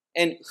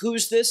 And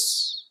who's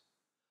this?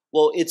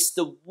 Well, it's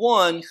the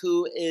one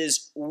who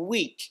is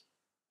weak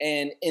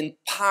and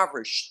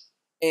impoverished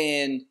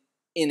and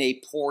in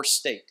a poor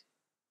state.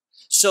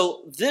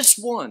 So this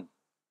one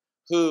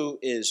who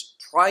is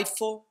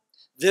prideful,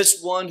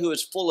 this one who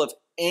is full of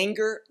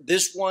anger,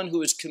 this one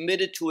who is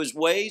committed to his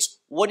ways,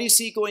 what is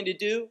he going to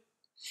do?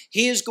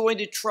 He is going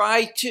to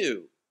try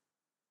to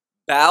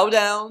bow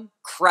down,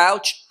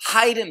 crouch,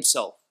 hide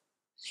himself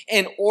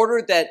in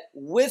order that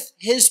with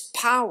his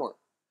power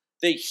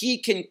that he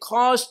can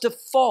cause to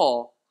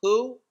fall,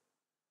 who?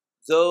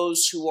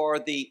 Those who are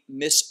the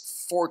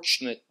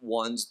misfortunate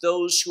ones,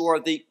 those who are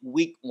the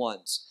weak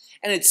ones.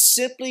 And it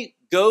simply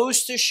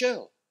goes to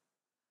show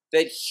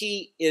that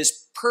he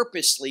is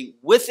purposely,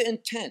 with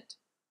intent,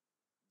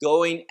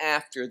 going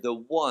after the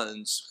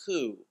ones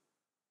who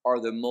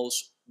are the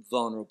most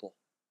vulnerable.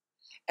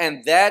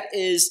 And that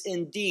is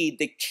indeed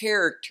the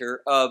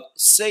character of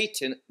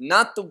Satan,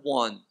 not the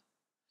one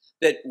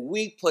that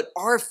we put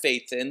our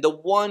faith in, the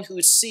one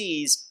who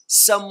sees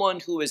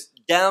someone who is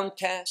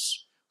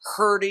downcast,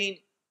 hurting,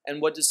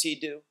 and what does he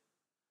do?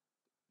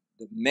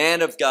 The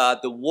man of God,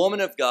 the woman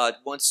of God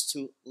wants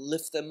to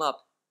lift them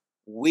up.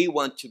 We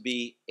want to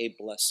be a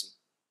blessing.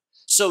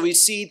 So we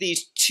see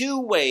these two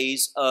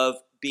ways of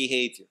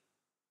behavior.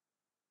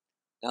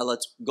 Now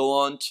let's go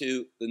on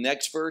to the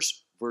next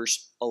verse,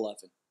 verse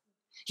 11.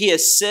 He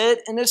has said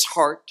in his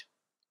heart,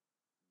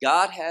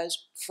 God has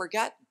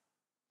forgotten.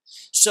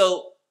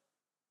 So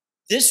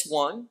this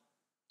one,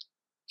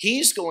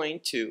 he's going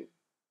to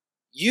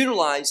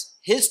utilize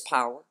his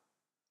power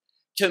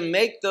to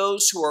make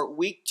those who are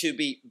weak to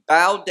be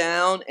bowed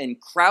down and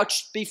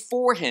crouched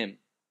before him,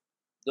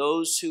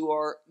 those who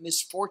are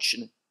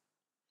misfortunate.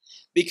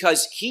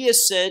 Because he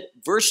has said,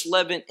 verse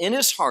 11, in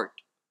his heart,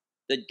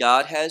 that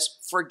God has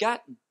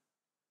forgotten,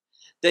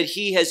 that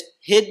he has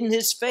hidden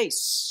his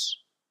face,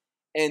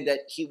 and that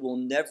he will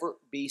never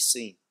be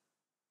seen.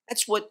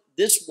 That's what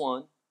this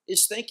one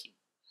is thinking.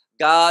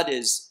 God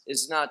is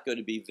not going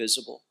to be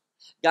visible.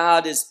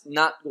 God is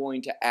not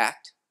going to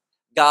act.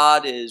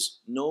 God is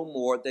no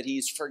more, that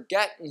he's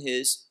forgotten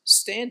his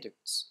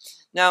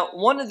standards. Now,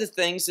 one of the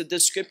things that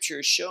this scripture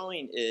is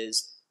showing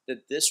is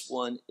that this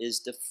one is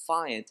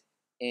defiant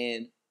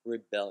and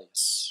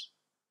rebellious.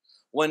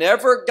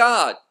 Whenever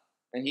God,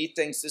 and he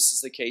thinks this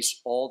is the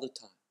case all the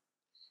time,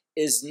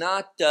 is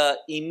not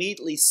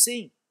immediately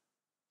seen,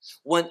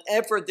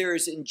 whenever there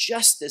is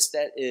injustice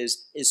that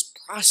is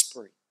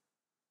prospering,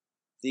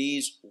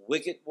 these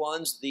wicked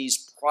ones,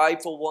 these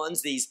prideful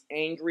ones, these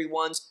angry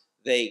ones,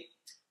 they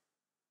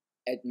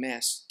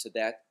amass to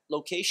that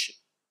location.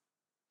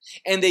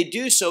 And they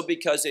do so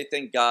because they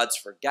think God's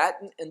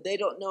forgotten and they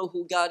don't know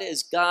who God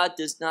is. God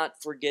does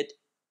not forget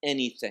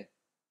anything.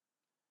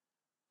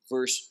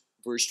 Verse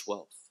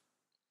 12.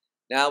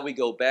 Now we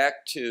go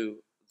back to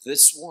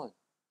this one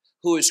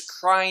who is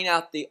crying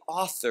out, the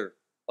author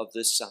of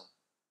this psalm.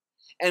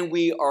 And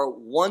we are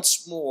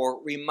once more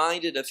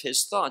reminded of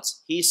his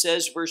thoughts. He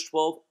says, verse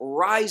 12,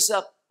 rise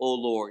up, O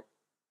Lord.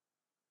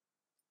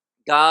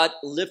 God,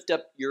 lift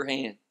up your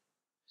hand.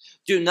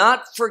 Do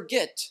not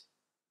forget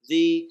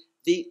the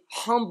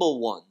humble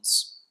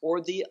ones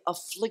or the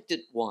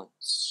afflicted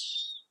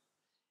ones.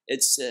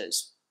 It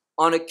says,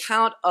 On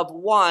account of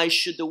why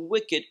should the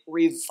wicked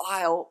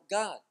revile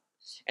God?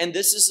 And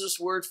this is this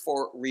word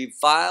for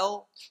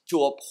revile,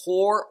 to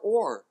abhor,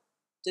 or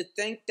to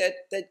think that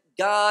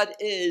God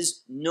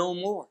is no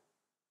more.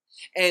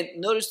 And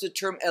notice the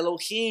term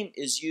Elohim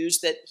is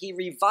used, that he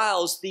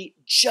reviles the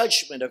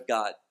judgment of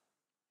God.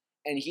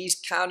 And he's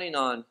counting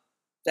on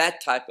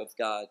that type of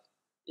God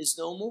is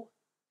no more.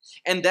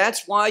 And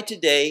that's why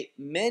today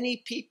many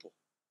people,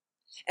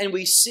 and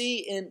we see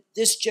in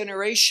this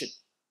generation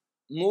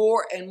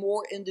more and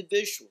more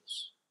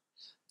individuals,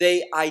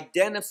 they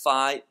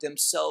identify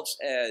themselves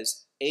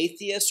as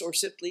atheists, or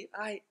simply,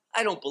 I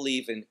don't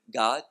believe in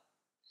God.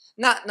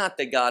 Not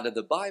the God of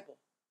the Bible.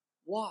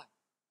 Why?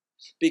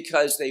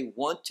 Because they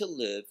want to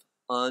live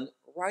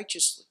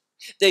unrighteously.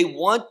 They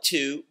want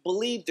to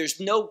believe there's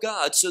no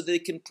God so they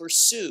can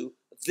pursue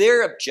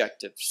their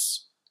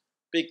objectives.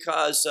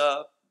 Because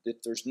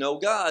if there's no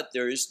God,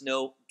 there is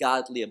no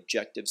godly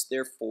objectives.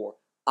 Therefore,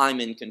 I'm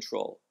in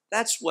control.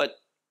 That's what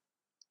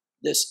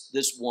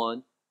this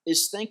one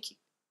is thinking.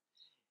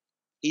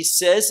 He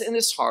says in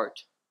his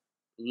heart,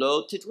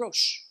 Lo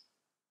tidrosh.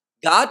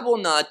 God will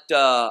not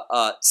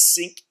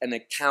seek an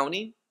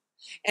accounting,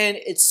 and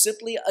it's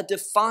simply a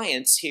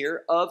defiance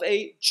here of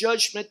a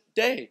judgment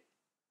day.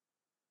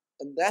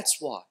 And that's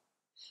why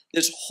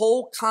this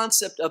whole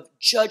concept of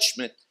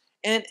judgment,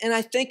 and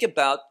I think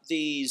about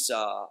these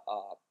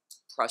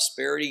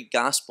prosperity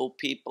gospel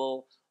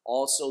people,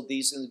 also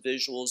these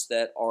individuals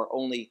that are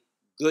only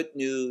good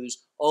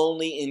news,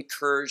 only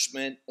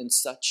encouragement and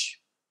such.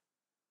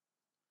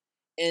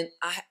 And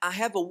I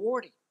have a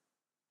warning,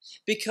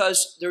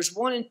 because there's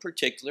one in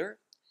particular,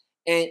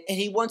 and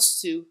he wants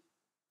to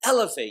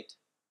elevate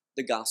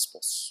the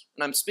Gospels.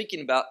 And I'm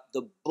speaking about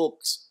the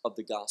books of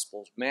the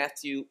Gospels,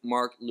 Matthew,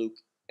 Mark, Luke,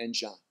 and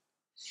John.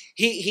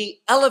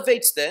 He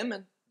elevates them,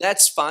 and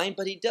that's fine,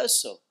 but he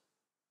does so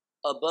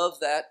above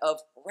that of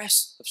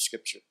rest of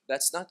Scripture.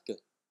 That's not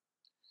good.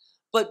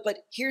 But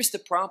here's the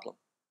problem.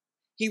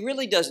 He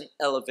really doesn't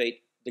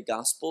elevate the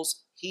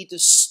Gospels. He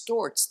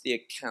distorts the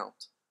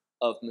account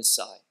of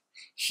Messiah.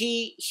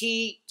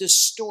 He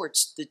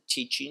distorts the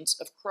teachings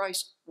of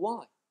Christ.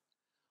 Why?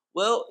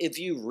 Well, if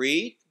you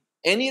read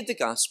any of the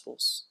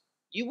Gospels,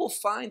 you will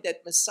find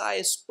that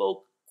Messiah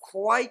spoke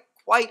quite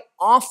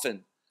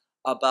often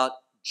about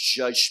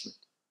judgment,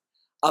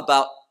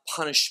 about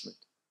punishment,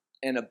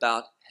 and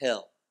about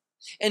hell.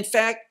 In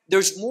fact,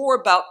 there's more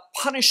about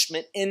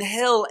punishment and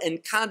hell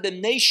and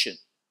condemnation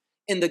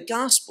in the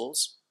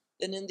Gospels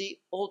than in the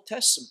Old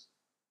Testament.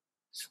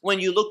 When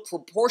you look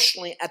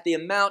proportionally at the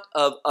amount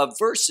of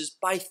verses,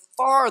 by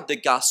far the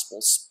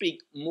Gospels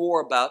speak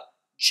more about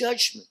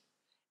judgment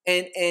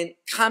and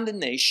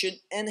condemnation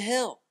and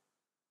hell.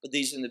 But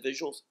these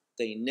individuals,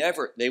 they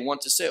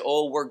want to say,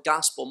 oh, we're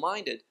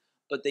gospel-minded,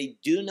 but they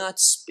do not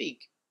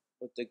speak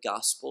what the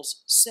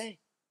Gospels say.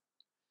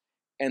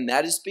 And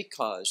that is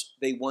because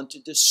they want to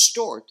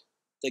distort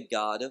the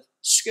God of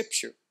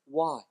Scripture.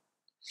 Why?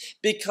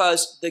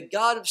 Because the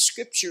God of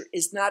Scripture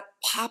is not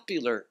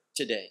popular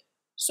today.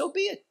 So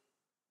be it.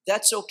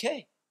 That's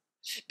okay.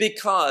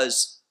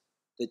 Because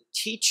the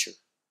teacher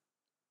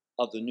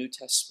of the New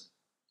Testament,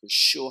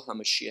 Yeshua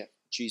HaMashiach,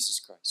 Jesus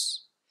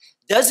Christ,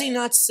 does he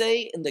not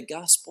say in the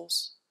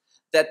Gospels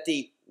that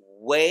the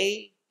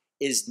way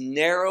is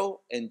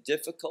narrow and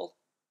difficult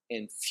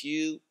and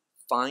few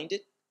find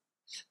it?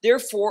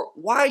 Therefore,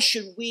 why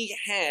should we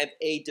have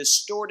a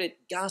distorted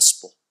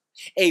gospel,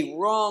 a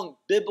wrong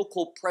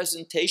biblical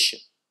presentation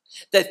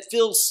that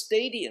fills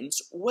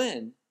stadiums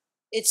when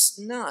it's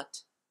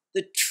not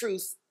the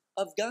truth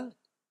of God?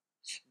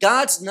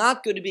 God's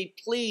not going to be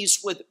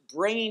pleased with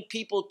bringing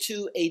people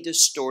to a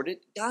distorted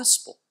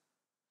gospel.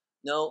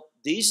 No,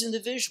 these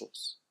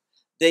individuals,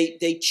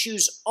 they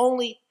choose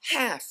only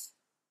half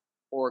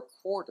or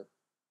a quarter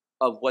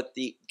of what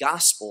the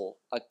gospel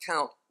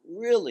account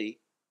really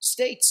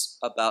states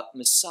about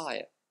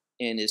Messiah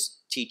and his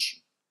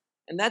teaching.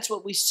 And that's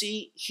what we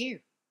see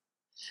here.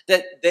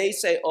 That they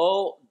say,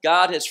 oh,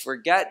 God has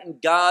forgotten.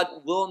 God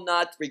will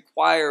not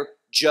require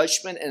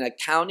judgment and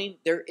accounting.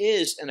 There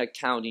is an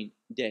accounting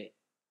day.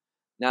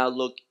 Now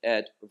look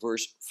at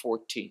verse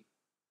 14.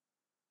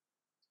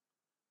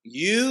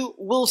 You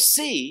will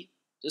see,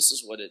 this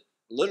is what it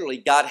literally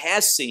God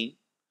has seen,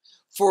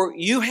 for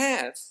you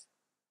have,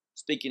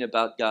 speaking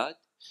about God,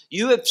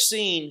 you have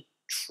seen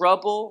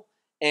trouble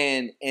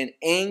and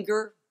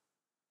anger.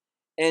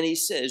 And he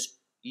says,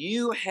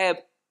 you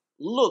have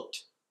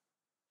looked,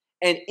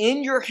 and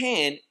in your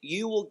hand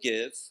you will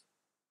give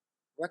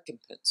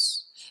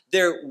recompense.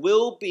 There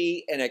will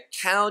be an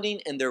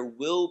accounting and there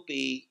will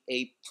be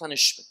a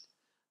punishment.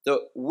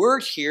 The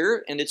word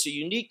here, and it's a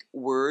unique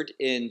word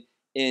in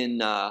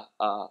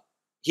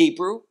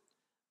Hebrew,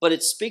 but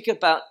it speaks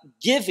about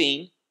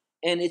giving,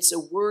 and it's a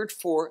word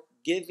for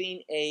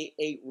giving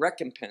a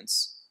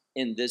recompense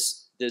in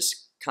this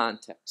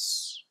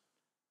context.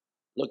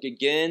 Look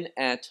again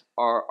at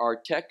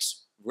our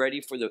text,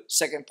 ready for the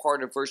second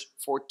part of verse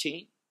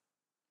 14.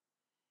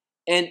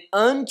 And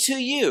unto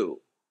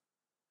you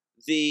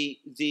the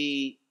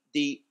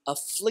the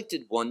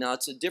afflicted one. Now,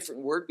 it's a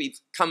different word. We've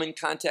come in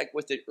contact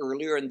with it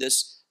earlier in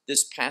this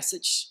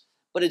passage,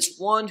 but it's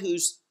one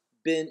who's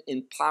been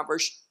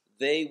impoverished.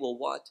 They will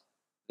what?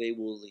 They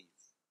will leave.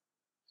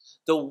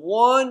 The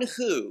one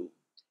who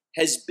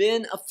has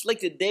been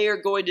afflicted, they are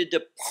going to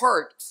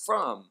depart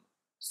from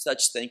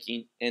such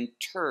thinking and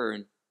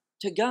turn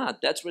to God.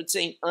 That's what it's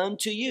saying,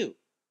 unto you.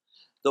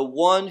 The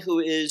one who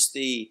is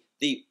the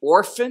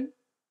orphan,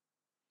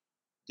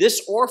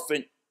 this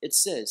orphan, it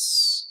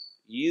says,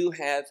 you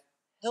have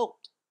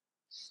helped.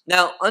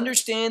 Now,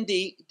 understand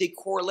the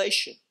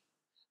correlation.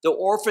 The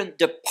orphan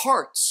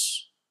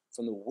departs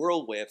from the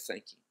world way of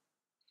thinking.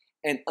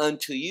 And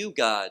unto you,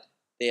 God,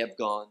 they have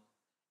gone.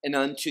 And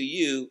unto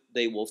you,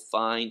 they will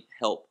find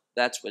help.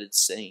 That's what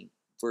it's saying.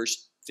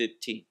 Verse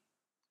 15.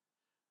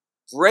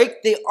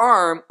 Break the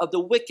arm of the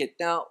wicked.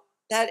 Now,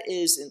 that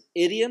is an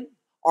idiom.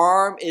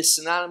 Arm is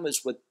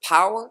synonymous with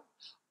power.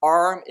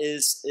 Arm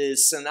is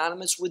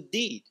synonymous with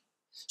deed.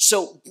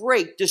 So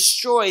break,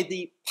 destroy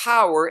the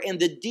power and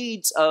the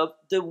deeds of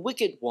the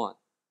wicked one.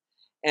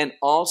 And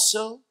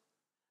also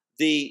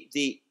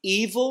the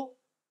evil,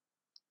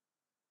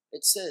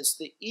 it says,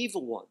 the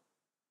evil one.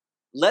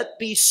 Let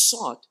be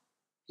sought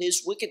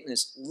his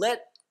wickedness.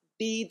 Let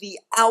be the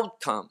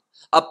outcome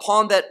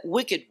upon that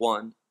wicked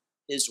one,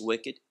 his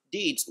wicked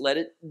deeds. Let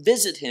it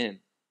visit him,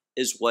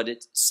 is what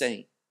it's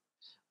saying.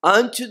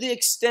 Unto the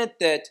extent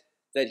that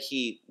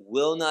he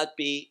will not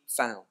be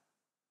found,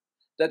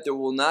 that there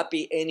will not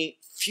be any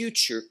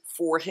future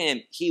for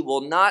him. He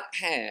will not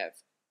have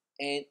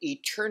an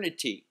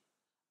eternity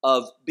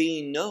of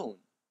being known,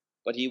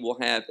 but he will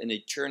have an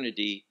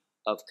eternity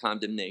of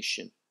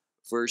condemnation.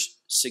 Verse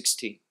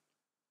 16.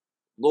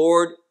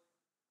 Lord,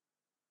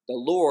 the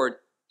Lord,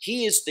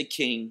 he is the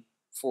King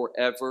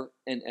forever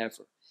and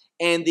ever.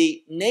 And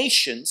the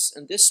nations,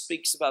 and this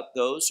speaks about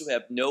those who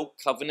have no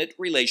covenant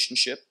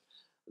relationship,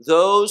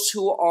 those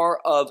who are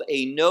of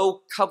a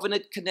no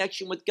covenant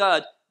connection with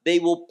God, they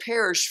will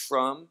perish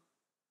from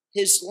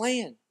his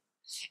land.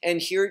 And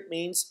here it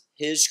means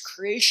his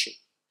creation.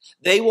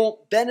 They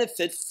won't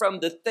benefit from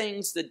the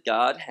things that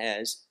God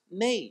has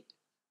made.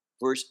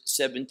 Verse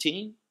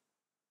 17.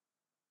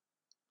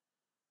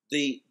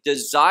 The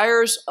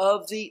desires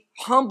of the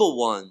humble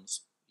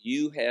ones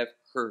you have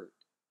heard.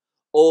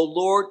 O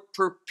Lord,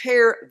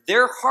 prepare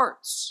their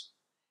hearts,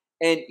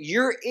 and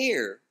your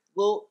ear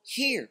will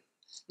hear.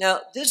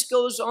 Now, this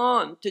goes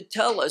on to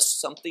tell us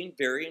something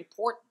very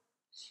important.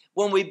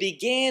 When we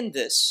began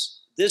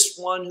this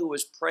one who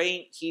was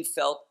praying, he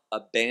felt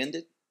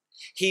abandoned.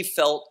 He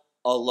felt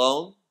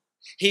alone.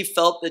 He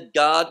felt that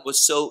God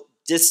was so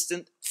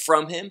distant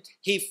from him.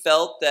 He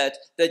felt that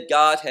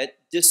God had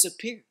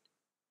disappeared.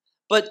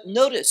 But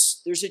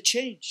notice there's a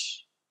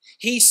change.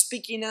 He's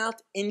speaking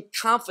out in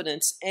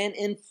confidence and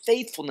in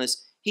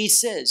faithfulness. He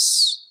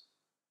says,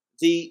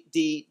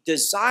 the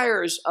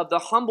desires of the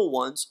humble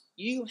ones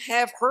you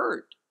have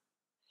heard.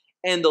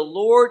 And the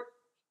Lord,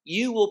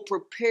 you will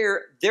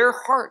prepare their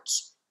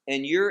hearts,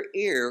 and your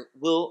ear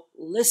will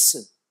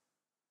listen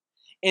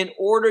in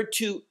order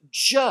to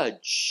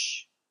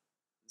judge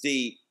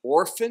the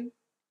orphan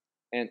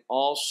and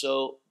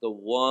also the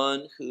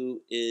one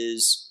who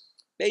is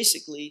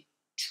basically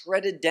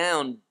treaded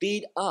down,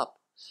 beat up,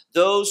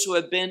 those who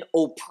have been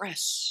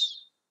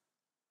oppressed.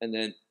 And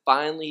then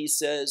finally he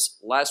says,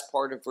 last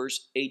part of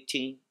verse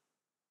 18,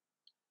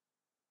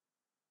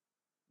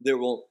 there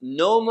will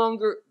no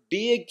longer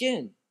be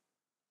again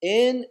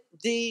in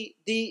the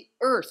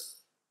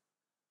earth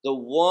the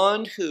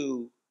one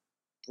who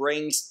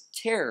brings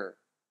terror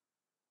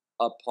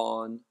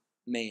upon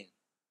man.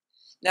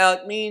 Now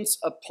it means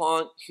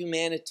upon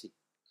humanity.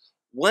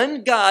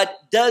 When God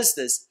does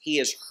this, he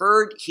has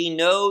heard, he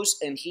knows,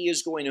 and he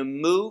is going to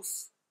move.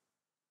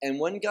 And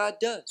when God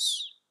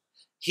does,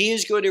 he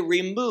is going to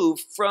remove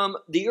from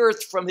the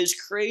earth, from his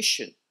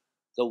creation,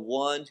 the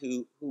one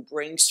who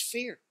brings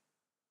fear.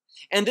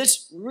 And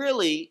this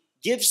really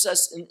gives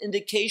us an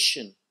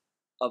indication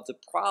of the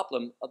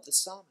problem of the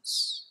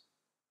psalmist.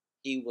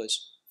 He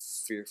was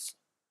fearful.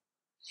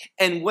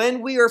 And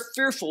when we are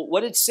fearful,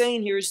 what it's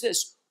saying here is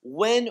this: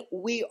 when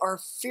we are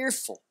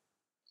fearful,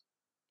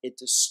 it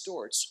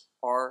distorts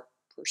our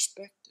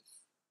perspective,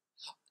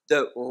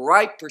 the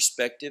right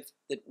perspective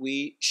that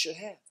we should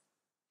have.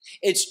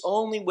 It's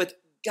only with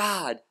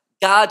God,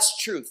 God's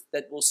truth,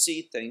 that we'll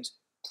see things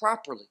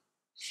properly.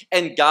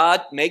 And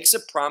God makes a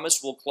promise,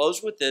 we'll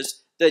close with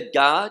this, that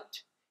God,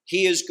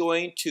 he is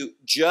going to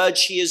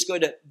judge, he is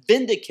going to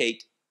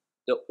vindicate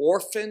the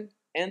orphan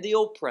and the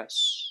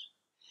oppressed.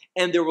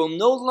 And there will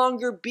no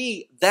longer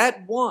be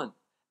that one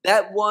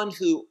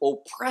who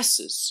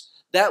oppresses,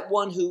 that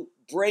one who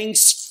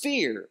brings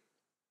fear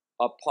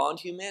upon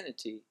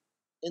humanity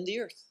in the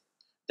earth.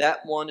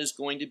 That one is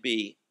going to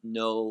be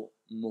no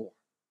more.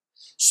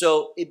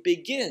 So it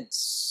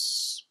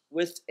begins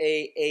with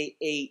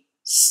a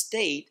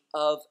state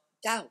of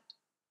doubt,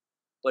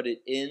 but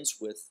it ends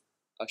with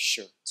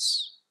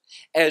assurance.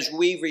 As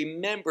we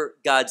remember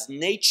God's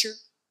nature,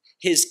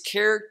 his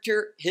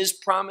character, his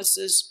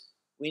promises,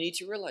 we need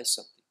to realize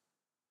something.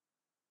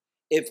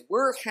 if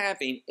we're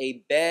having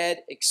a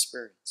bad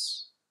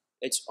experience,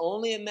 it's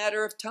only a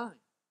matter of time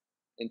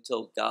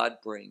until God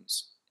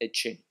brings a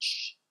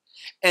change.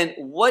 And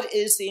what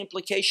is the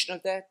implication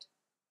of that?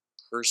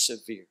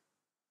 Persevere.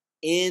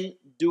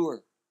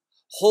 Endure.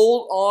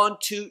 Hold on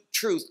to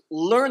truth.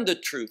 Learn the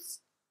truth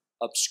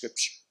of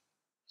Scripture,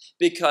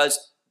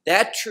 because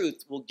that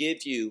truth will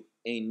give you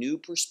a new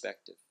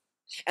perspective,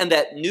 and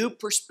that new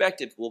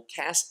perspective will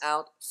cast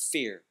out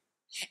fear.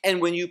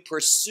 And when you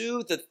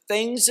pursue the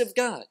things of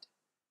God,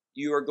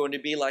 you are going to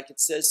be, like it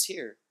says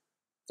here,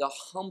 the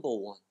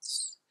humble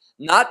ones,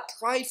 not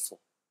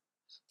prideful.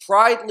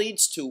 Pride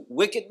leads to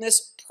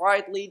wickedness.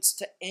 Pride leads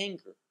to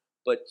anger.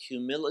 But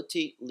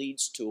humility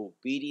leads to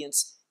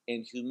obedience,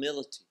 and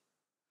humility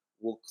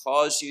will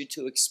cause you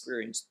to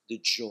experience the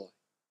joy.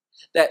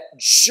 That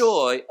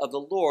joy of the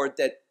Lord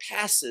that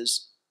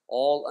passes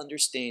all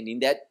understanding,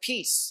 that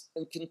peace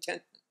and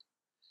contentment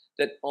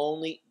that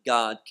only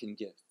God can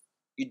give.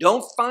 You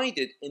don't find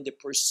it in the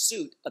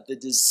pursuit of the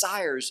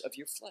desires of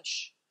your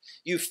flesh.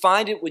 You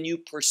find it when you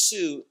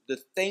pursue the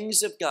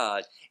things of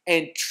God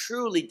and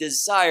truly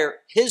desire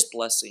His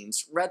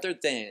blessings rather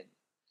than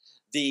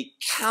the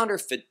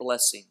counterfeit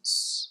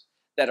blessings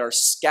that are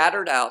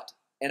scattered out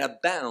and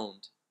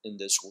abound in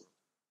this world.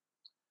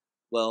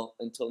 Well,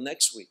 until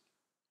next week,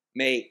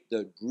 may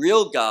the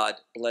real God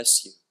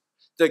bless you.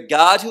 The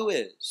God who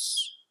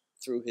is,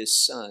 through His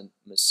Son,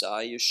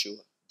 Messiah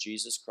Yeshua,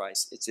 Jesus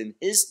Christ. It's in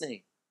His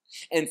name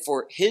and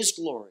for His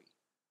glory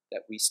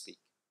that we speak.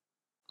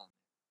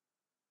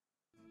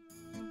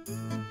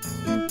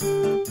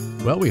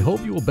 Well, we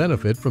hope you will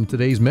benefit from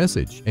today's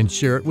message and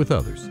share it with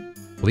others.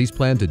 Please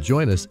plan to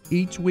join us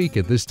each week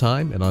at this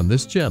time and on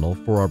this channel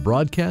for our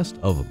broadcast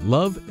of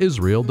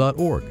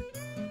LoveIsrael.org.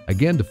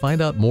 Again, to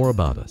find out more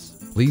about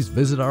us, please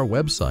visit our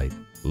website,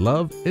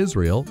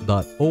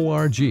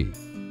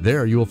 LoveIsrael.org.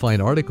 There you will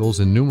find articles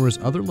and numerous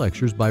other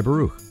lectures by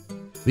Baruch.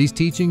 These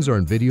teachings are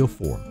in video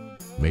form.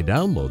 You may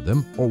download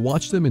them or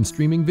watch them in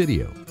streaming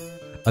video.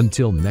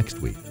 Until next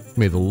week,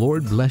 may the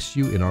Lord bless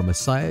you in our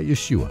Messiah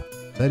Yeshua,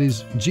 that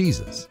is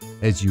Jesus,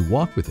 as you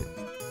walk with Him.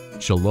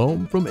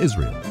 Shalom from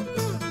Israel.